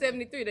 put up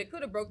 73. They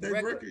could have broke the They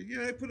record. record.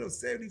 Yeah, they put up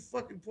 70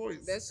 fucking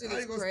points. That shit How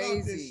is you gonna stop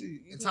that crazy. shit? You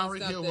And can't Tyreek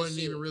stop Hill that wasn't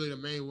shit. even really the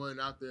main one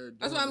out there. That's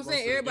doing what I'm most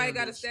saying. of the Everybody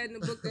got a damage. stat in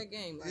the book that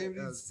game. Like, Every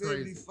That's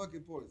 70 crazy.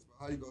 fucking points, bro.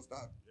 How you gonna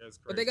stop it? That's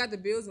crazy. but they got the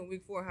Bills in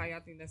week 4. How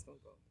y'all think that's gonna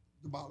go?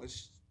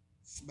 Demolish,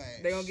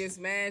 smash. They gonna get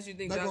smashed? You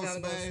think They Josh gonna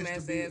Allen gonna smash smash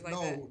the their ass Bills. like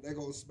that? No, they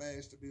gonna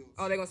smash the Bills.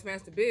 Oh, they gonna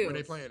smash the Bills. Where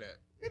they playing at?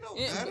 It don't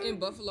matter. in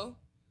Buffalo.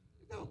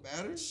 It don't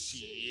matter.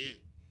 Shit.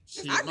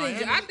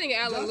 I think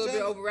Allen a little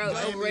bit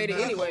Miami overrated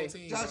back anyway. home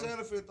team, Josh bro.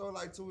 Allen finna throw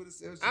like 2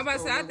 interceptions. I'm about to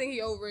say I think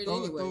he overrated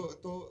anyway.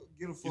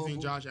 Get a You fumble.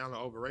 think Josh Allen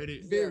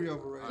overrated? Very Yeah.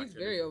 overrated. He's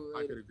very I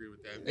overrated. could agree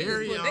with that. They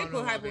Very. put, I they don't put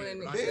know hype about on that very,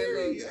 nigga. but I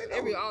Very, could- yeah,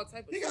 Every no. all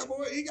type of He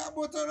shit. got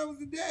more turnovers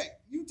than Dak.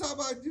 You talk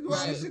about you do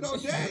all this shit on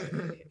Dak.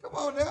 Come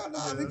on now,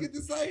 nah, they get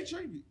the same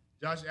treatment.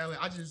 Josh Allen,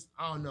 I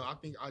don't know. I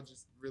think I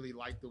just really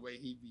like the way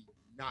he be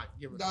not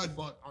giving a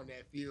fuck on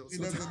that field He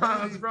doesn't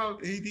sometimes, know. bro.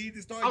 He need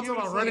to start I'm giving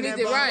talking about us running He that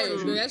did ball right.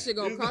 through. Dude, that shit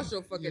gonna It's cost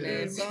your fucking yeah,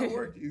 It's ass. not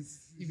working.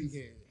 He be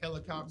getting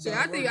helicopters. So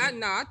I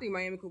think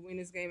Miami could win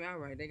this game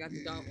outright. They got the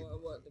Yeah.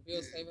 the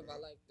Bills Yeah. favored by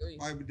like 3.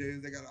 Miami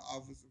Days, they got an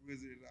offensive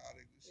wizard and all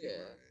that good shit.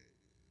 Yeah.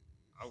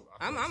 Right?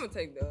 I'm gonna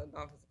take the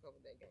Dolphins to cover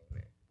that game,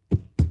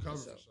 man. cover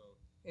for for sure.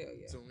 sure. Hell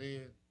yeah. To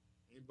win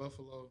in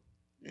Buffalo.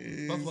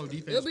 Yeah, Buffalo it's-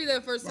 defense. It'll be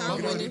their first time Buffalo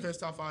Buffalo winning. defense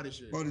top 5 this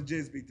year. Bro, the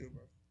Jets beat them,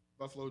 bro.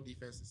 Buffalo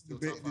defense is still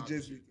The top 5 Jets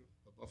this year. beat them.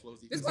 But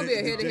Buffalo's This defense. gonna be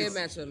a The head-to-head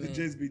Jets- matchup, The man.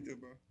 Jets beat them,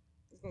 bro.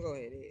 It's gonna go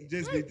ahead. The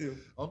Jets beat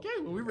them. Okay,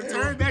 well we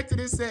return back to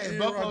this set. Aaron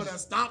Buffalo Rodgers- done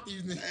stomped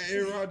these niggas.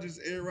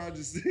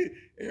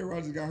 Aaron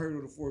Rodgers got hurt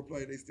on the 4th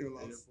play. They still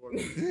lost.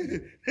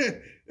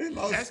 They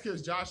lost. That's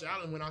because Josh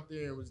Allen went out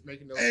there and was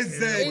making those.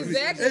 Exactly.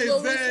 Exactly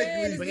what we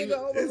said. This But he-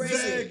 nigga overrated.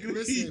 Exactly.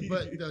 Listen,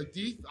 but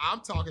the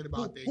I'm talking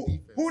about their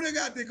defense. Who they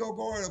got that go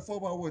guard a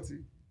 4x1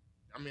 team?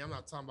 I mean, I'm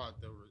not talking about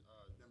them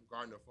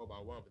guarding a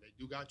 4x1, but they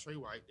do got Trey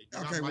White. They do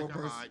Okay, got one Micah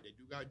person. Hyde. They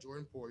do got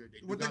Jordan Poyer. They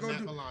do What they got gonna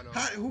Matt do? Milano.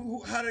 How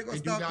they They gonna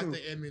do stop got him?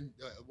 the Edmund,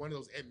 one of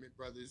those Edmund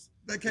brothers.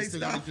 They can't still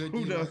got a stop good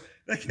him. D-line. Though.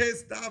 They can't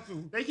stop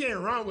him. They can't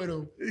run with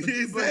him.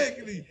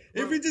 Exactly.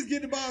 If he just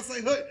get the ball and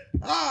say, hey,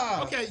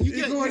 Okay, you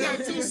he got going two out.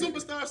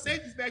 superstar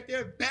safeties back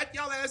there. Back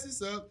y'all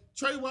asses up.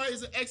 Trey White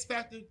is an X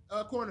factor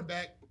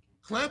cornerback.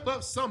 Clamp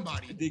up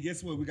somebody. Then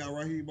guess what? We got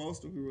Raheem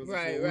Mostert, who was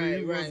Right, a four. right,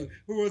 Who right. Was,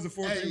 who was the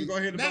fourth? Hey, He was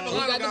gonna hit the Matt ball.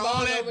 Milano He got got the all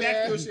ball that over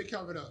backfield there. shit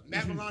covered up.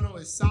 Matt Milano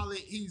is solid.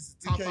 He's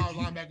top He 5 can't-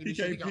 linebacker this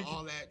year. He got he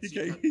all that. He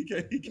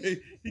shit can't.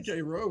 He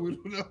can't run with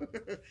him.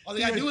 No. All they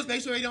gotta do is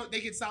make sure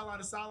they get sideline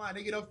to sideline.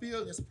 They get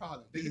upfield. That's a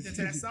problem. They get to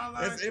that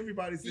sideline. That's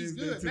everybody says He's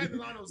that good. too. Matt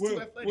Milano's Well,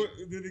 too athletic. well,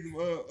 the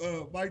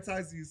nigga, Mike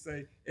Tyson used to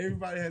say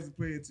everybody has a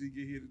plan until you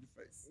get hit in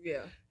the face.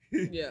 Yeah.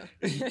 Yeah.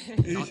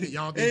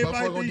 Y'all think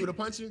Buffalo gonna do the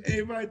punching?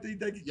 Everybody think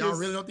they can. Y'all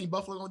really don't think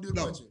Buffalo gonna do the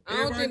No. punching? I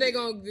don't think they're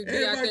gonna get out there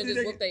and everybody just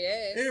think whoop their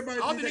ass. Everybody I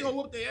don't think think they're gonna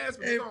whoop their ass,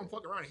 but they're gonna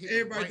fuck around and hit them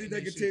Everybody right think in they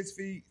their can shit test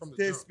from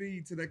the jump.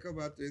 speed till they come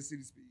out there and see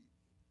the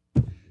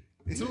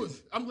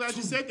speed. I'm glad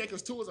you said that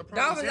because Tua's a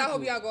prime Dolphins, I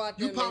hope example. y'all go out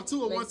there. You and popped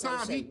Tua make one some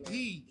time, shake, man.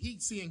 he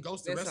seeing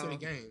ghosts the That's rest of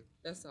the all. game.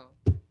 That's all.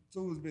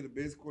 Tua's been the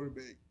best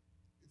quarterback,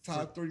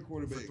 top 3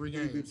 quarterback. for 3 he's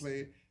been games.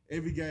 playing,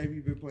 every game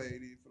he's been playing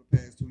in for the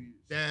past 2 years.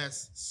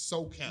 That's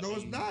so cap. No,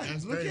 it's not.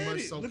 That's Look very at much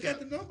it. so Look cap.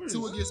 at the numbers.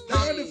 Two against They're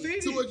Pop.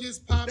 undefeated. Two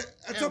against Pop. I'm At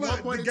talking one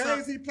about point the in time,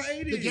 games he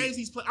played in. the games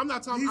he's played. I'm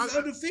not talking. He's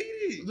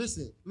undefeated.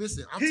 Listen.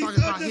 I'm He's talking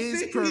about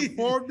his undefeated.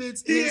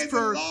 performance. He His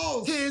hasn't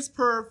lost.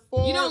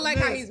 performance. You don't like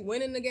how he's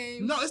winning the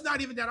game? No, it's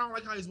not even that. I don't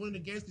like how he's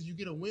winning the games because you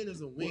get a win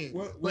as a win.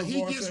 What but he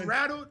Vaughn gets say?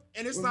 rattled,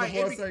 and it's What like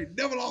does say?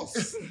 Never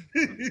lost.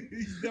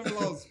 He's never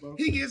lost, bro.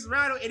 he gets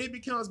rattled, and it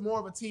becomes more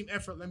of a team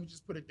effort. Let me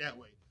just put it that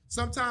way.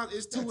 Sometimes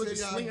it's That's Tua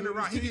just how slinging good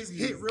around. He his gets team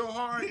hit is. real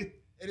hard, and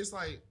it's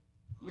like.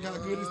 Look how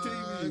good his team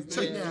is.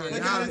 Check man. now. Look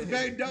Now, how his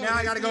back door. now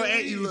I gotta go They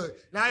 80. still Look,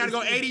 now I gotta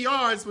go 80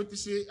 yards with the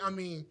shit. I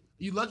mean,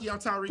 you lucky I'm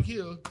Tyreek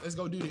Hill. Let's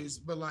go do this.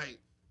 But like,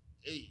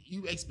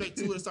 you expect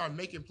Tua to start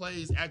making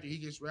plays after he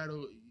gets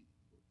rattled,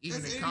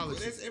 even in college.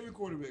 That's every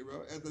quarterback,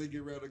 bro. After they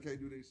get rattled, can't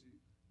do that shit.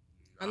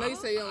 I know you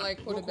say you don't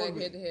like quarterback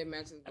quarterback? head-to-head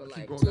matches, but I keep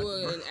like going back to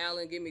Tua Burrow. and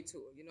Allen, give me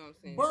Tua. You know what I'm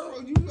saying? Burrow,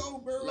 you know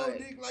Burrow Like-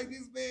 dick like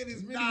this man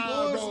is really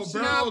Nah, bro, was.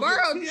 Burrow, Nah,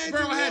 Burrow- He ain't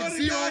Burrow just had won the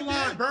zero goddamn-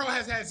 line. Burrow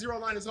has had zero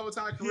line his whole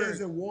entire He career,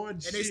 hasn't won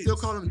and shit. they still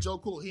call him Joe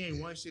Cool. He ain't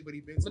won shit, but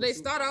he been. But they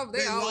start off. They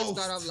They always lost.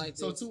 start off like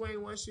So this. Tua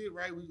ain't won shit,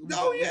 right?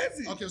 No, he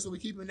hasn't. Okay, so we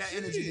keeping that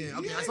Shit, energy then. he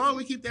Okay, as hasn't. long as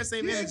we keep that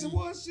same He energy. hasn't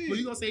won shit. But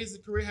you gonna say his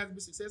career hasn't been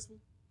successful?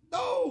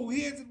 No,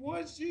 he hasn't won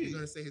You're shit.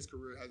 gonna say his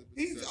career hasn't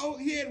been He's successful.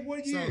 he had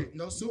 1 year. So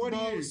no Super One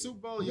Bowl. year. Super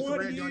Bowl, your 1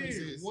 career don't year.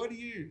 exist. 1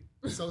 year.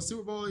 So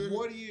Super Bowl,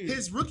 1 year.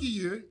 his rookie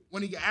year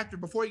when he got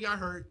before he got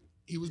hurt,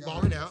 he was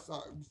balling out.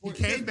 Sorry. He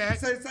came back.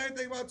 Say the same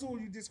thing about Tua.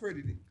 You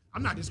discredited.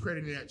 I'm not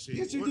discrediting that shit.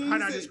 Yes, you What- do. How You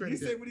did I said, discredit you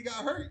that? said when he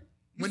got hurt.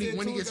 You When he said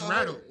Tua gets got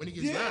rattled. hurt. When he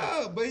gets yeah,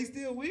 rattled. but he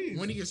still wins.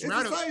 When he gets It's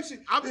rattled. the same shit.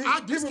 I Him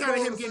and discounted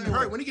Burrow him the getting same hurt.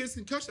 way. When he gets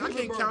concussion, I Him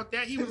can't and count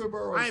that. He Him was. and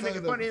Burrow I ain't same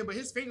making fun of level. him, but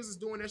his fingers is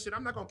doing that shit.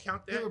 I'm not gonna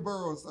count Him that. and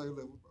Burrow on the same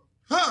level, bro.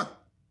 Huh?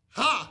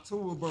 Ha!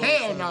 Tua and Burrow.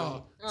 Hell same no.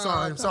 level.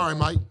 come Sorry, on.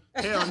 Mike.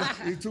 Hell no.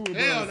 He Tua and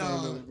Hell Burrow on the no.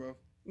 same level, bro.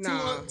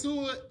 Nah.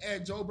 Tua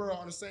and Joe Burrow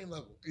on the same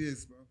level.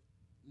 Yes, bro.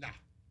 Nah.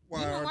 Why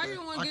Why aren't you they?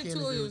 don't want I to give can't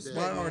Tua agree his with respect,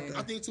 that. Why aren't man?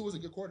 I think Tua's a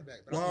good quarterback,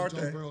 but Why I aren't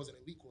think Joe they? Burrow's an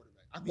elite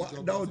quarterback. I think Why, Joe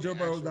no, Burrow's Joe an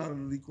Burrow's actual- not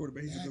an elite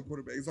quarterback. He's a good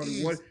quarterback. It's He only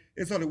is. one.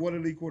 It's only one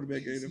elite quarterback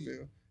in He the is.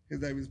 NFL. His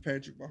name is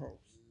Patrick Mahomes.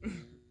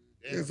 Damn.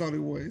 It's only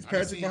one. It's I done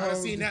Patrick seen, I done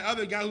Mahomes. seen that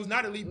other guy who's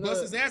not elite bust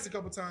Look. his ass a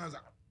couple times.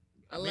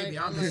 I like. Maybe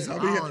I I'm like. just- How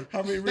many, wrong.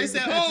 how many They rings said,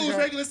 Patrick oh, it was got?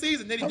 regular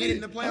season. Then he How get many-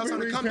 in the how playoffs many on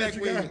the rings comeback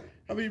Patrick win. got?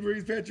 How many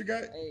rings Patrick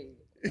got? Hey,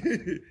 All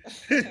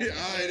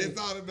right, that's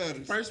all that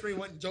matters. First ring,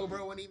 Joe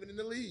Burrow wasn't even in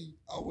the league.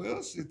 Oh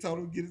well, shit. Told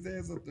him to get his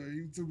ass up there.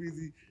 He was too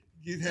busy.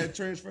 Had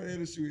transfer at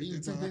LSU at He was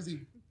that too time. busy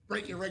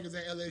breaking records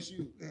at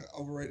LSU.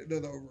 Overrated.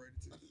 Another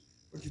overrated team.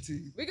 But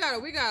continue. we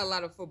got a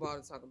lot of football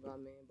to talk about,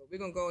 man. But we're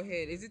gonna go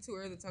ahead. Is it too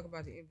early to talk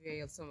about the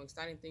NBA? Or some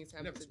exciting things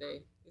happened Never too today.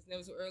 early. It's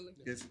never too early.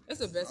 Yes. That's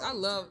the best. I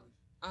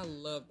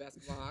love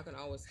basketball. I can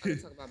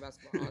talk about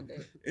basketball all day.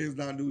 It's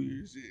not New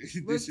Year's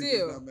shit. But This shit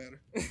still. does not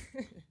matter.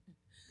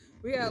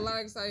 We had a lot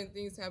of exciting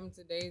things happen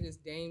today. This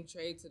Dame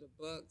trade to the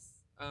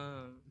Bucks.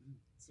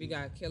 We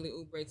got Kelly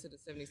Oubre to the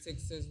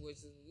 76ers, which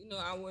is,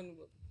 I wouldn't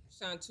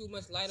shine too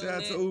much light Shout on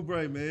out that. to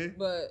Oubre, man.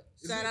 But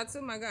Is shout it- out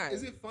to my guy.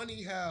 Is it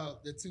funny how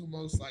the two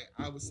most,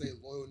 I would say,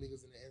 loyal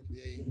niggas in the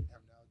NBA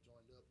have now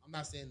joined up? I'm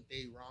not saying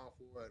they wrong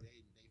for it,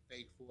 they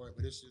fake for it,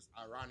 but it's just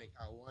ironic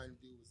how one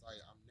dude was like,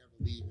 I'm never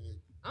leaving.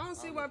 I don't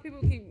see why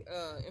people keep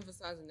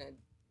emphasizing that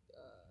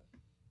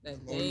Loyal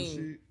Dame.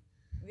 shit.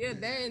 Yeah,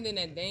 that and then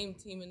that Dame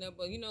teaming up.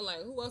 But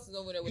who else is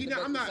over there with the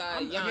Bucks I'm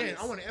besides Giannis? again,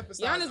 I want to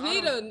emphasize.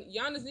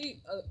 Giannis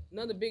need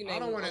another big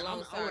name. I want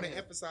alongside to him.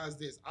 emphasize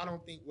this. I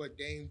don't think what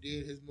Dame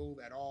did, his move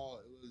at all,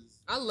 it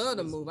was. I love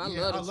the move. I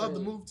love the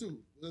trade. move too.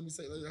 Let me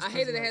say. I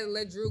hated they had to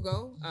let Drew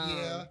go.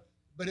 Yeah,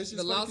 but it's just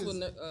the funny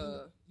loss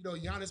 'cause,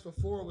 with Giannis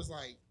before was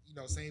like,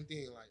 same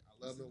thing. Like,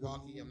 I love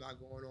Milwaukee. I'm not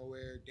going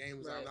nowhere. Dame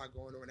was like, I'm Right. not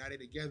going nowhere. Now they're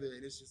together,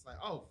 and it's just like,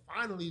 oh,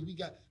 finally we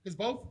got, because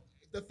both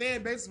the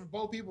fan bases for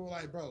both people were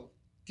like, bro,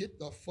 get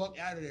the fuck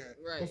out of there.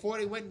 Right. Before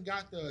they went and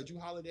got the Drew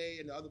Holiday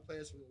and the other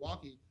players from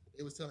Milwaukee,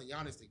 they was telling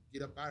Giannis to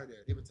get up out of there.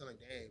 They were telling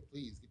Dame,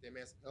 please get that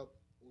man some help.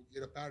 We'll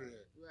get up out of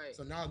there. right.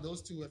 So now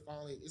those two have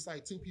finally, it's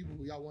like two people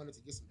who y'all wanted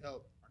to get some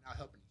help are now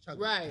helping each other.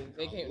 Right. And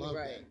They I can't- love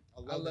right. that. I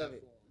I love love that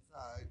it. for 'em.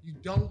 All right. You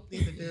don't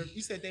think that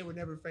you said they were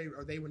never favored,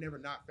 or they were never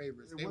not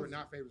favorites. It They were wasn't.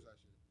 not favorites last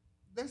year.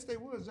 Next day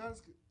was Giannis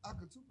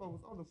Antetokounmpo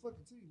was on the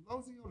fucking team. As long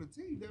as he on the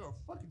team, they were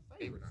fucking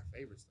They were favorites. not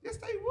favorites. Though. Yes,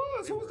 they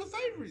was. Who was the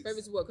favorites?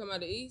 Favorites what come out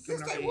of the East?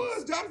 Yes, they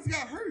was. Giannis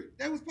got hurt.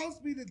 That was supposed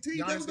to be the team.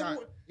 That was the one.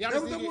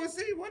 That was the one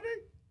seed, wasn't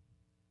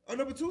they? Or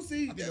number 2 I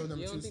seed. think it was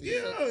number You don't 2 think seed.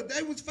 Yeah,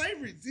 they was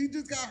favorites. He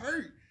just got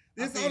hurt.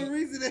 That's the think- only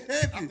reason it I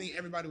happened. think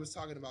everybody was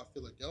talking about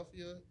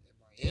Philadelphia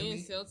and And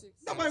Miami. Celtics.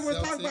 Nobody was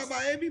talking Celtics. about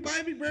Miami.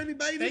 Miami barely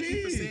made Thank it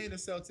you for in. saying the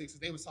Celtics.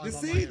 They was talking The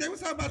about seed. Miami. They was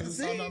talking about They the was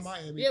talking about seeds.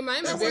 Miami. Yeah,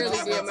 Miami That's barely what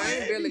I'm did. talking Miami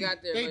about. barely got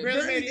there. They man.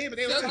 barely made it in, but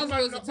they was Celtics talking was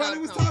about the But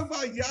it was top talking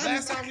about Giannis.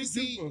 last time we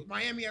see Antetokounmpo.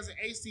 Miami as an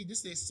AC,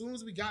 this is as soon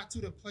as we got to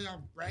the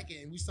playoff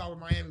bracket and we saw where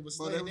Miami was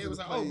But playing, they they was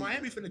was in like, the oh, play.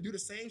 Miami finna do the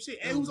same shit.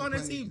 They And who's was in on the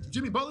that play. team?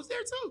 Jimmy Butler's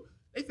there too.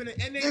 They finna,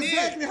 and they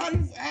exactly. did.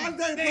 How's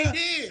that? They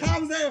did. How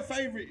was that a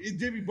favorite if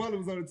Jimmy Butler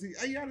was on the team?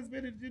 Are Giannis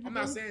better than Jimmy I'm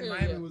Butler? not saying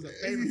Miami was a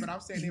favorite, but I'm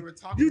saying they were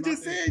talking You about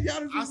just said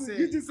Giannis was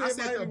you just said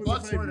Miami the was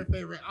Bucks a weren't a favorite.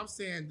 favorite. I'm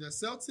saying the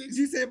Celtics.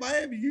 You said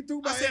Miami. You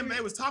threw Miami. I said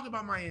they was talking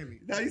about Miami.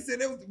 No, you said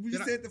that was. You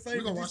said the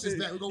favorite. We're gonna watch this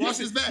back. We're gonna You watch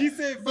this back. You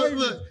said Look, favorite.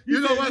 look,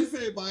 You watch.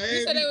 said Miami.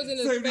 You said they was in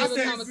a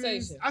favorite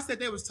conversation. I said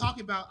they was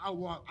talking about.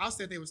 I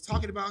said they was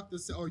talking about the.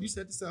 Or you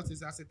said the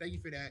Celtics. I said thank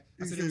you for that.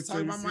 I said they was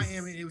talking about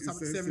Miami. They was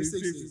talking about the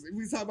 76ers.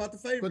 We talking about the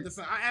favorites.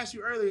 But I asked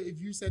you earlier if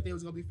you said they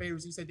was gonna be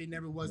favorites. You said they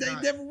never was. They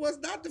never was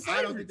not the favorites.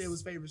 I don't think they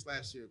was favorites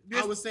last year.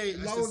 I would say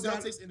the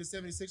Celtics and the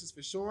 76ers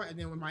for sure. And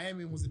then when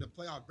Miami was in the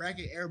playoff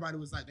bracket, everybody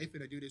was like, they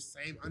finna do this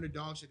same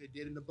underdog shit they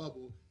did in the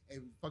bubble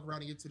and fuck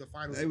around and get to the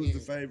finals. They was the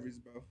favorites,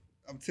 bro.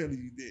 I'm telling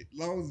you that. As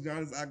long as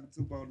Giannis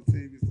Antetokounmpo on the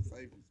team, it's the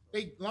favorites.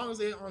 As long as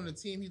they're on the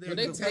team, they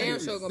damn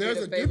sure gonna there's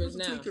be a the difference favorites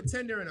now. between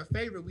contender and a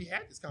favorite. We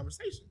had this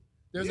conversation.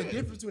 There's a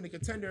difference between a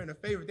contender and a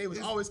favorite. They was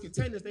always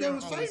contenders. They were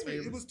always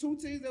favorites. It was two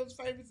teams that was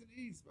favorites in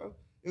the East, bro.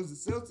 It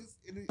was the Celtics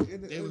and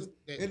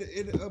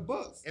the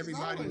Bucks.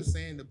 Everybody was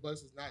saying the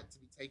Bucks was not to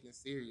be taken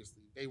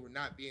seriously. They were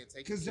not being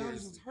taken seriously.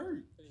 Because Giannis was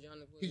hurt.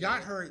 He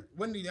got hurt.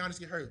 When did Giannis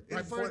get hurt?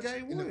 Right before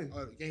game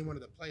one. Game one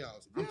of the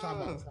playoffs. I'm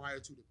talking about prior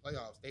to the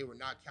playoffs. They were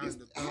not counting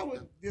the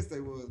Bucks. Yes,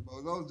 they was, bro.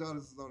 As long as Giannis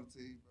was on the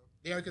team, bro.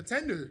 They're a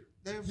contender.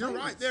 You're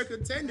right. They're a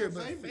contender,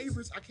 but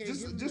favorites, I can't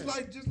give them just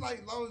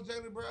like long as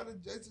Jaylen Brown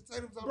and Jason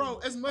Tatum's on bro,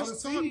 as much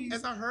talk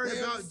as I heard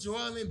about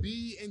Joel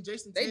Embiid and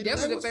Jason Tatum. They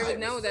definitely the favorites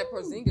now with that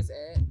Porzingis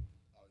ad.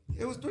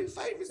 It was three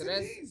favorites in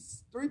the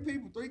East. Three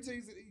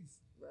teams in the East.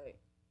 Right.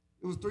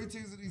 It was three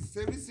teams in the East.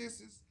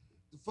 76ers,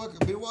 the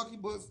fucking Milwaukee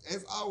Bucks,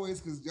 as always,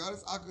 because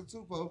Giannis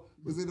Antetokounmpo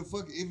was in the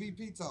fucking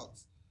MVP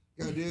talks.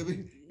 Goddamn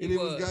it. And it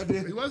was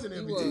goddamn. He wasn't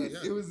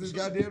MVP. It was the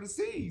goddamn the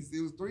C's.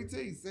 It was three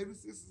teams.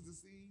 76ers, the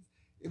C's,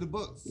 and the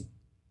Bucks.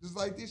 Just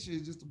like this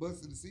shit, just the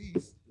Bucks and the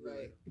C's.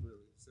 Right.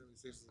 Really.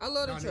 76ers. I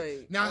love the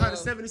trade. Now how the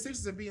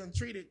 76ers are being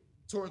treated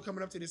toward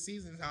coming up to the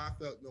season, how I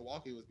felt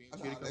Milwaukee was being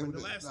treated coming to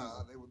the last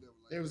season. They were never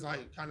like it was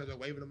like kind of the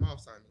waving them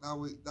off signing.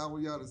 Not with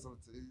Giannis on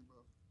the team, bro.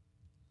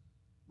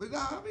 But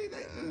nah, I mean,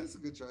 that's a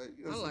good trade.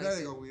 You know, like they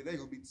ain't gonna win. They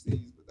gonna beat the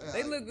C's. But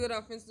they look good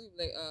offensively.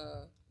 Like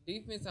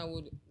defense, I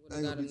would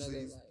have got another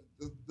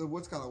like. The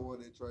what's kind of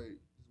won that trade?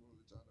 Just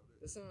want to let y'all know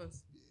that. The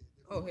Suns. Yeah,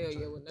 oh hell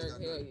yeah, with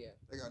Dirk, hell yeah.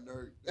 They got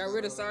Dirk. Got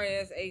rid of sorry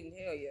ass Aiden,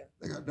 hell yeah.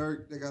 They got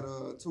Dirk. They got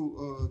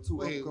two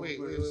Wait.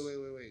 Okay.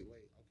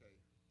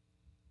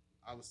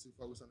 I was too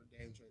focused on the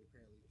Dame trade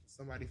apparently.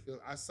 Somebody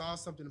I saw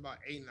something about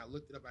Aiden. I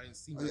looked it up. I didn't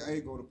see. Oh, yeah,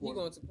 Aiden going to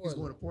Portland. He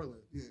going to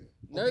Portland. He's going to Portland.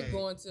 Yeah. Dirk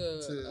going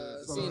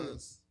to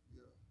Phoenix.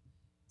 Yeah.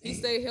 He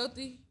stay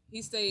healthy.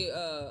 He stay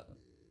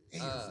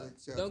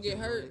don't get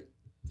hurt.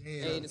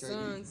 Damn. Hey, the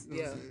Suns,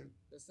 yeah.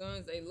 The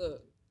Suns, they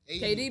look.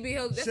 KD be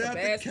healthy. That's a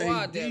bad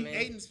squad there, man.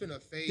 Aiden's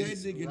finna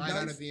phase right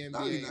out of the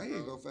NBA. He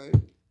ain't gonna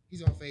fade.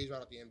 He's gonna phase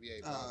right out the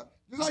NBA, bro.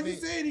 Just like you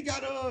said, he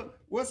got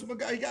what's my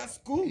guy? He got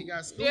school. Yeah. He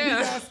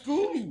got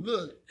school.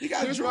 Look, he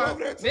got Drew over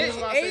there too.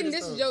 Aiden,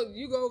 this is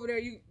you go over there,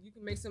 you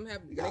can make something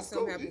happen. Make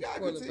something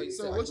happen for you.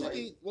 So what you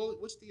think? What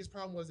you think his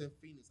problem was in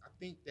Phoenix? I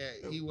think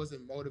that he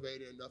wasn't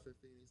motivated enough in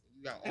Phoenix.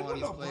 You got all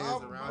these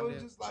players around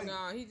him.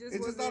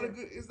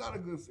 It's not a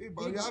good fit,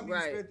 bro. Y'all be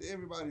expecting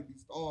everybody to be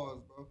stars,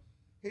 bro.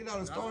 He's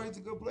not a star. He's a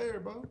good player,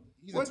 bro.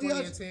 He's a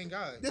 20-10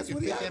 guy. That's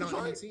what he had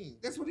on any team.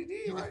 That's what he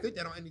did. He can fit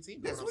that on any team.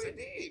 That's what he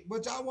did.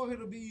 But y'all want him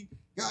to be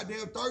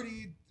goddamn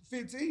 30,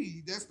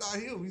 15. That's not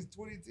him. He's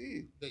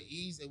 20-10. The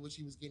ease at which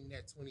he was getting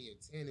that 20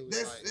 and 10, it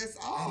was that's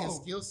all. And his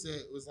skill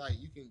set was like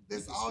you can.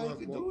 That's all he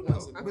can do,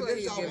 though. But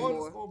that's y'all want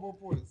to score more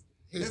points.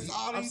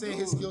 I'm saying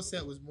his skill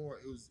set was more.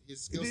 It was his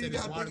skill set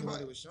is wider than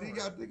what it was showing. You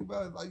got to think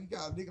about it. Like you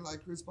got a nigga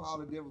like Chris Paul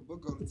and Devin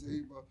Booker on the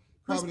team, bro.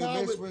 Chris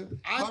Paul, the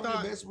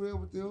best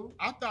with them.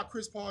 I thought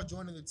Chris Paul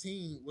joining the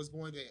team was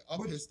going to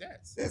up his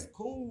stats. That's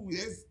cool.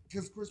 That's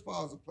because Chris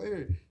Paul is a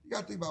player. You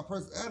got to think about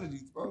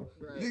personalities, bro.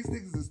 Right. These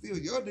niggas are still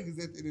young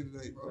niggas at the end of the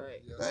day, bro.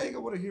 Right. Yeah. They ain't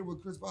gonna want to hear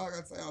what Chris Paul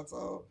got to say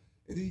outside.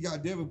 And then you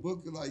got Devin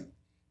Booker, like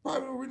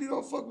probably really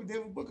don't fuck with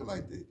Devin Booker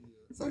like that. Yeah.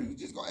 So you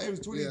just gonna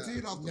average 20 and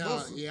 10 off the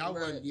muscle. Yeah, I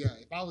wouldn't. Yeah,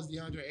 if I was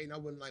DeAndre Ayton, I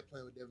wouldn't like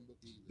playing with Devin Booker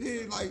either.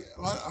 Then like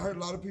I heard a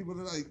lot of people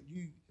that like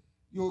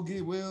you'll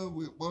get well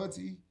with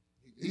Monty.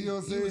 You know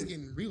what I'm saying? He was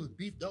getting real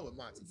beefed up with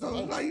Monty.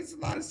 So like it's a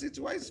lot of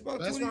situations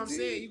about that's what I'm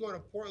saying. You go to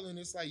Portland,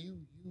 it's like you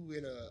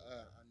in a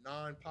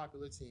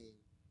non-popular team.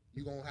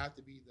 You gonna have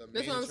to be the.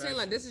 That's what I'm saying.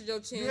 Like this is your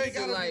chance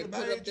to like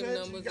put up them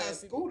numbers. You got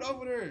Scoot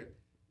over there.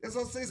 That's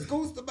what I'm saying.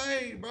 Scoot's the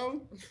main,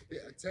 bro. Yeah,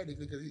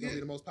 technically because he's gonna be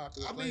the most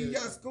popular. I mean, you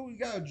got Scoot, you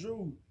got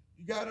Drew,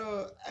 you got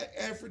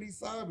Anthony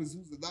Simons,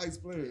 who's a nice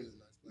player.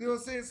 You know what I'm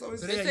saying? So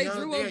they say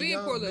Drew won't be in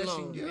Portland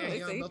long. Yeah, they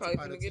say he probably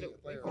finna get it.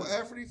 Oh,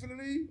 Anthony finna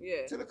leave?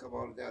 Yeah. Tell her come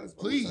on down.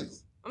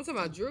 Please. I'm talking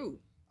about Drew.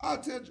 I'll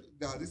tell Drew.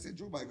 Nah, they said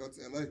Drew might go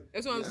to LA.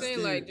 That's what I'm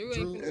saying. Like Drew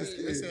ain't finna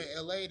leave. They said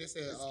LA. They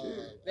said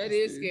that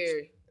is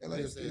scary. LA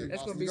is scary.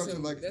 That's gonna be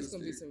some. That's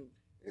gonna be some.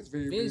 It's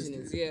very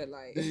vengeance, yeah,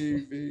 like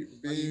very,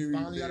 you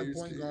finally got a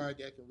point guard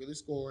that can really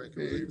score and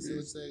can really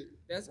facilitate.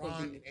 That's Ron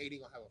gonna be. and AD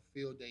gonna have a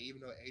field day,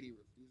 even though AD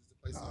refuses to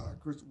play center.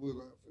 Christian Wood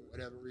gonna have for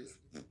whatever reason.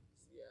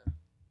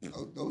 Yeah.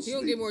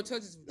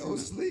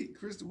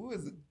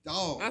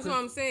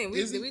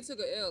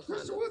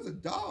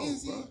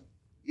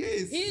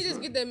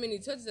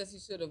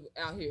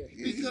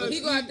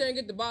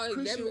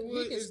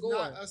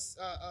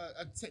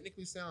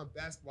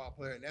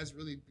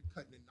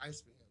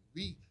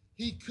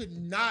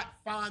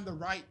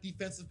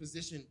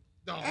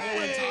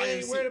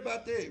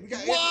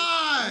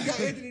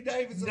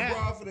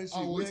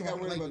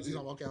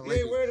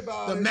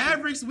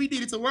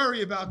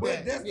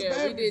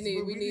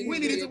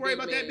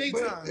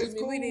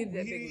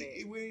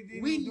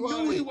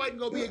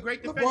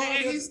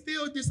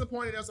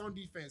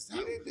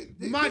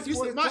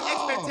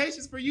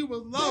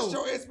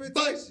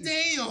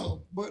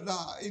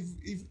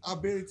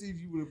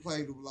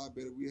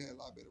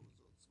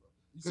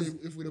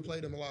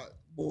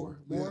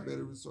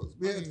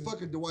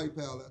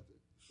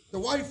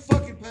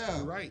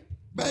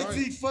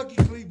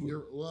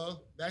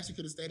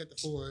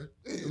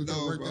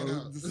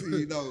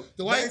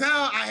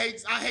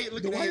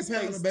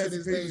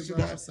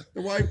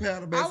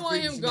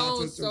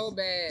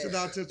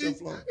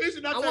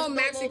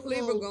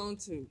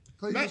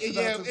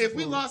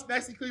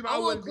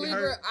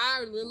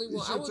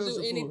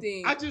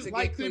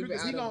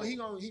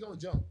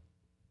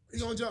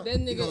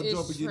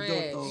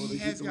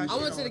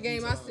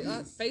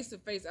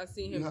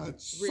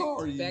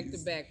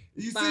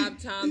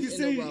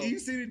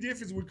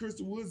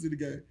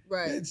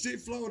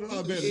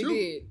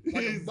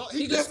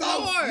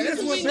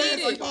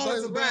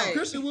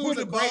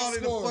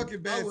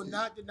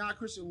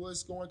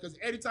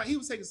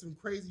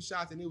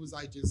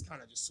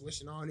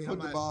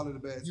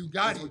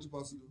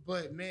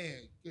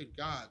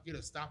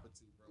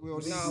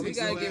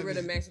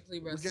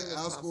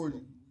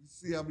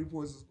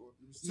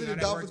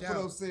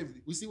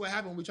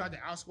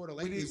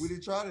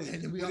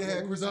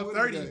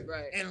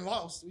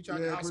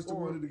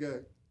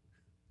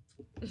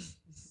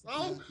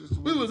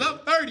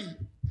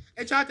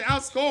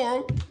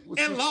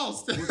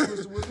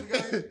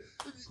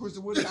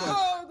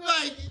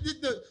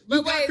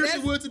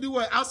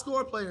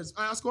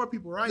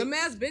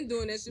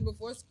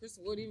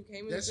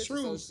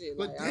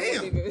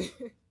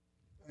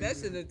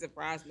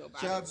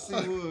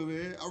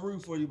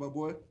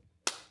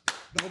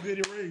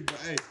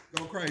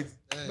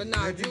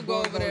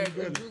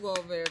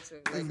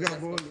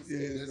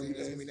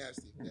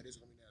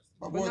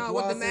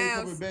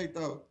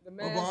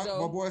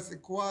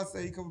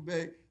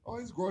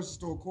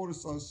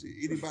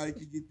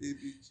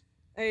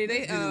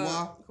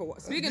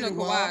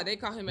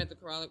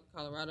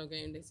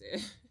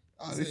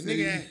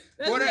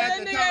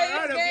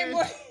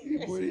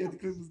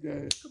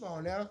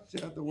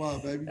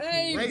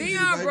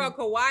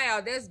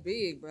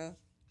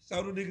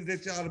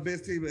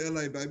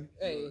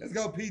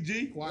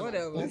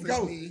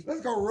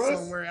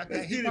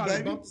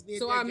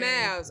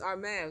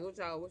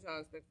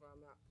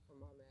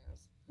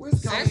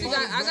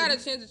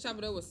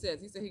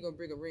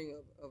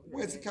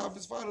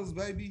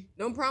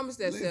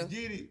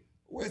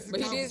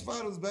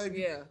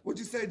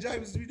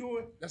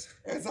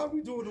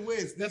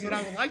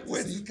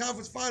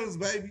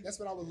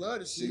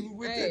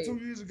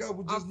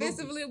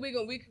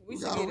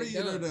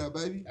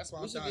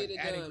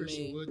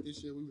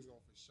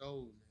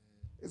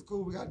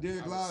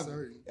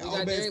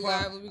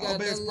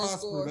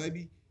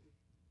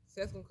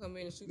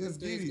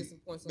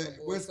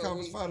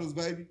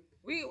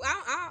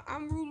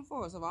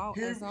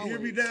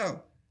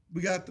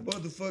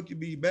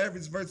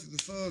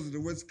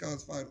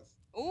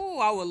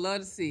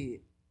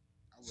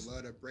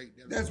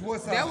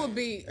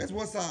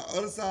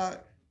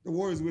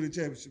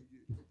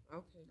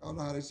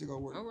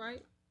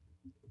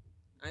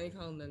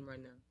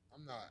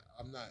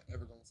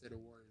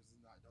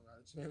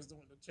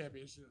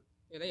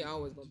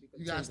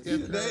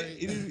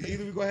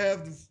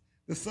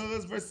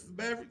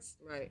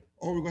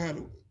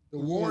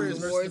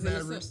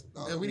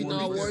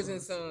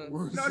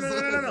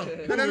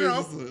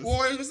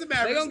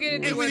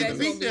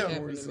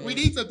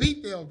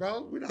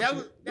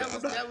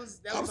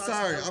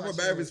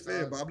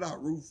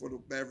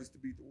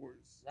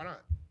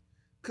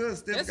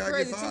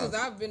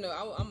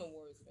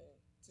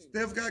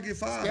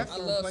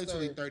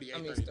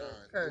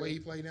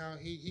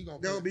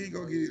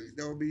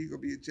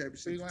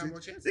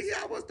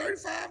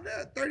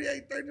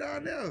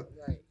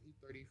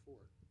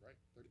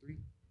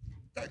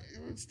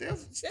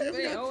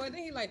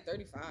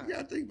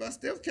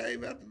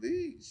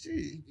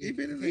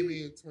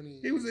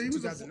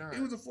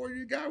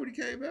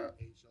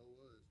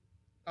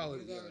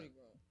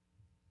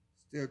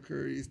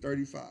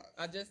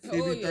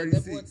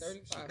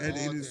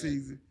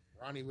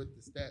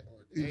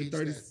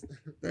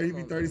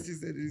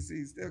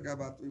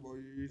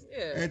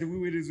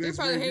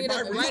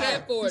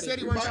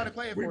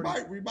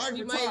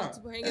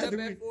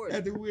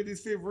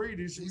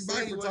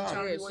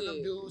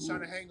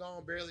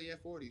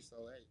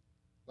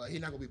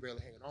 he's not gonna be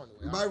barely hanging on the way.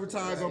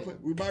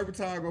 We might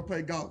retire. Go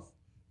play golf.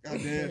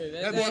 Goddamn.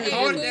 That boy Hey,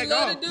 called that's that what he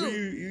love go. to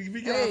do. If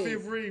we get our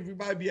fifth ring, we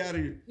might be out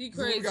of here. He That's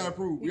what crazy. we gotta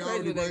prove. He We crazy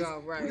already with that greatest. go,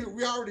 right.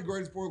 We already the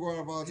greatest point guard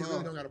of all He time.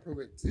 really don't got to prove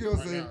it. You know what I'm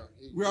right saying?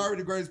 now. We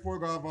already the greatest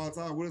point guard of all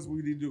time. What else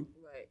we need to do?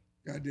 Right.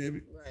 God damn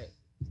it. Right.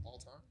 all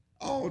time.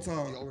 All He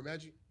time. over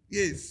Magic.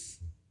 Yes.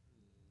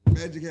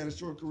 Magic had a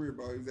short career,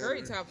 bro. He was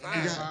Very out top there.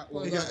 five He got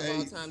point guard of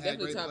all eight. time. Had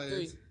Definitely great top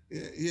players. 3.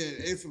 Yeah, he had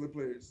excellent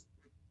players.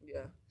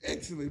 Yeah.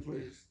 Excellent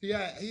players. He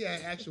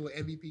had actual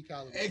MVP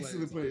caliber.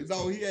 Excellent players.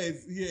 No, he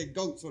had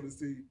goats on his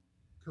team.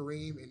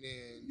 Kareem, and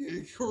then Yeah,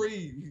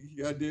 Kareem.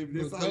 God damn it.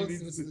 That's all he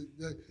needed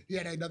to he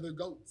had another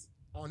GOAT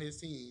on his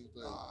team.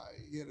 But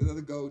he had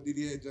another goat. Then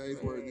he had James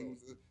Worthy, who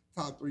was a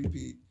top 3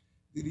 pick.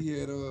 Then he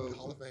had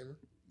Hall of Famer.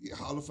 Yeah,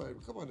 Hall of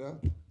Famer. Come on now.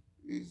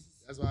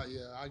 That's why.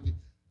 Yeah,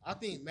 I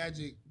think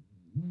Magic.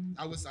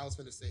 I was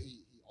finna say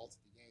he altered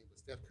the game, but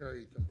Steph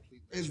Curry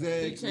completely.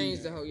 Exactly. He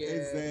changed the whole. Yeah.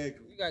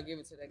 Exactly. You gotta give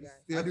it to that guy.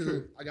 Steph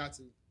Curry. I got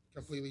to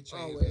completely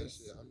change Always.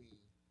 that shit. I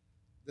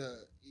mean,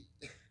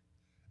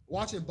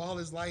 watching Ball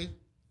is Life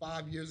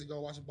 5 years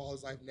ago, watching Ball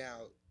is Life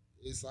now,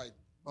 it's like.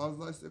 Ball is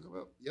Life still come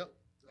up? Yep.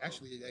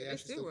 Actually, they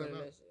actually still come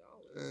out.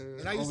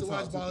 And I used to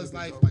watch Ball is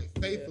Life over. like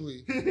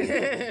faithfully.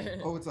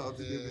 Overtime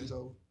to give it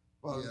over.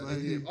 Ball is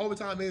Life. Yeah,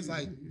 overtime is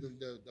like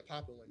the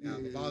popular one now.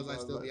 The Ball is Life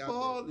still be out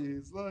Ball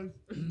is Life.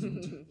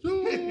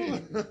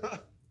 there.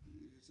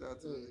 Shout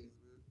out to him.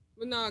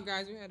 But no,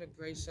 guys, we had a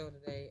great show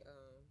today.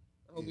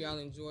 I hope y'all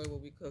enjoyed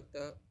what we cooked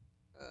up.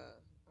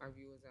 Our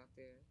viewers out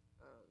there.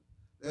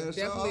 That's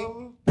definitely.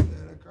 all. Yeah,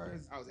 that's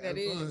crazy. I was That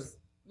having fun. is.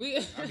 We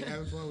I be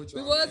having fun with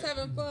y'all. we was man.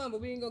 having fun,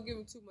 but we ain't gonna give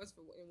them too much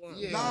for in one.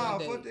 Yeah. Nah, one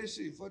day. fuck that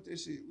shit. Fuck that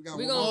shit. We got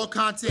We one gonna- more. All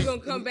content. We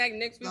gonna come back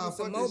next week Nah, with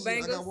some fuck more this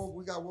shit. bangers.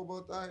 We got one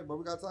more thing, but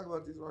we gotta talk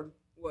about this, Roddy.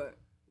 What?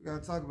 We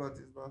gotta talk about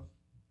this, bro.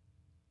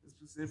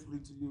 Specifically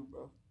to you,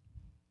 bro.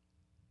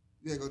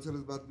 You ain't gonna tell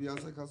us about the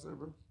Beyonce concert,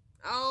 bro?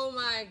 Oh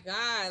my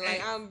God! Like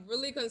Hey. I'm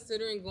really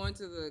considering going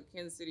to the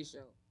Kansas City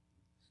show.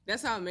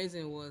 That's how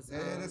amazing it was. Yeah,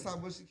 that's how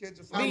much she catch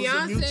your That was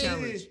a new Beyonce-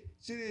 challenge.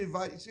 She didn't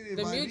invite. She didn't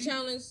The invite mute me.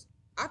 challenge.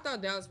 I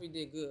thought Dallas we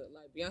did good.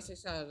 Like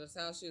Beyonce shouted us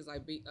out. She was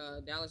like,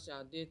 "Dallas,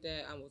 y'all did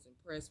that. I was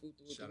impressed with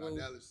the Shout out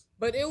Dallas.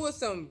 But it was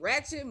some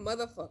ratchet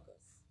motherfuckers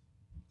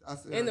I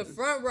said, in the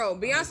front row.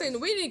 Beyonce,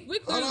 we clearly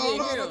Hold didn't on,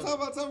 hear hold on. them. Talk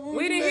about where We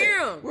was didn't you hear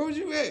at? 'em. Where was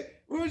you at?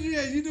 Where was you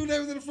at? You knew they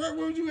was in the front.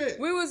 Where was you at?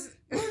 We was.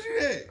 Where was you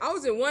at? I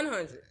was in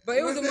 100, but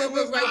it was the What's that?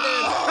 motherfuckers right there.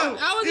 Oh,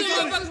 I was in it's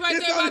only- motherfuckers right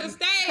it's there by only-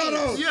 the Hold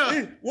on. stage.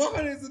 Yeah.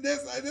 100 is the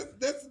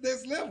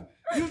next level.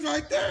 You was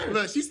right there.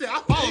 Look, she said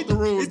I followed the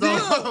rules, It though.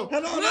 did. Hold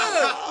on,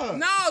 Look,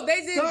 no,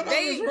 they did. Stun We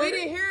owners, right?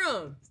 didn't hear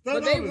them, Stun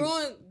but they owners.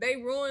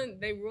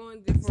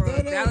 ruined it for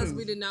Stun Dallas. owners.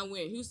 We did not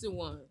win. Houston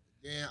won.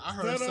 Yeah, I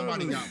heard Stun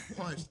somebody owners. got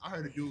punched. I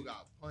heard a dude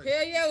got punched.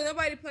 Hell yeah,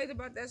 nobody plays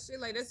about that shit.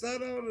 Like that's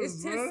Stun owners,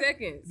 it's 10 bro.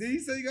 seconds. Then you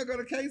say you gotta go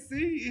to KC.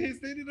 You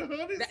stayed in the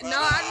 100. No,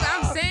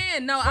 I'm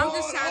saying no. I'm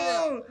just trying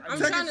to. I'm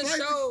Take trying a to flight.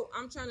 show.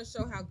 I'm trying to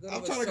show how good I'm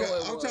of a trying show to go.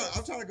 it was.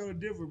 I'm trying to go to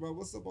Denver, bro.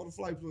 What's up on the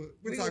flight plug?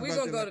 We talk gonna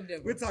about go that to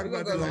Denver. We're talking We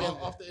about gonna that go to later.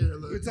 Denver. Off the air, We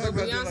look. talk But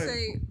about that later.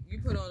 Beyonce, you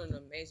put on an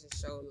amazing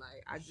show.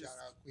 Like I just, Shout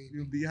out Queen.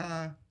 You'll be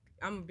high.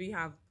 I'm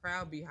a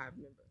proud Beehive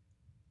member,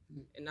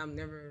 and I'm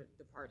never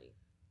departing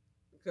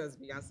because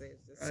Beyonce is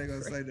just. I ain't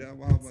gonna great. say that.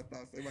 I'm all my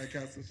thoughts. They might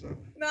cancel the show.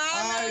 No, All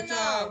right,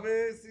 y'all, no.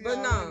 man. See But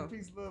y'all no. later.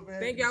 Peace, love, and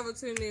Thank y'all for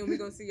tuning in. We're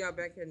gonna see y'all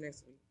back here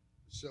next week.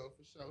 For sure,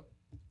 for sure.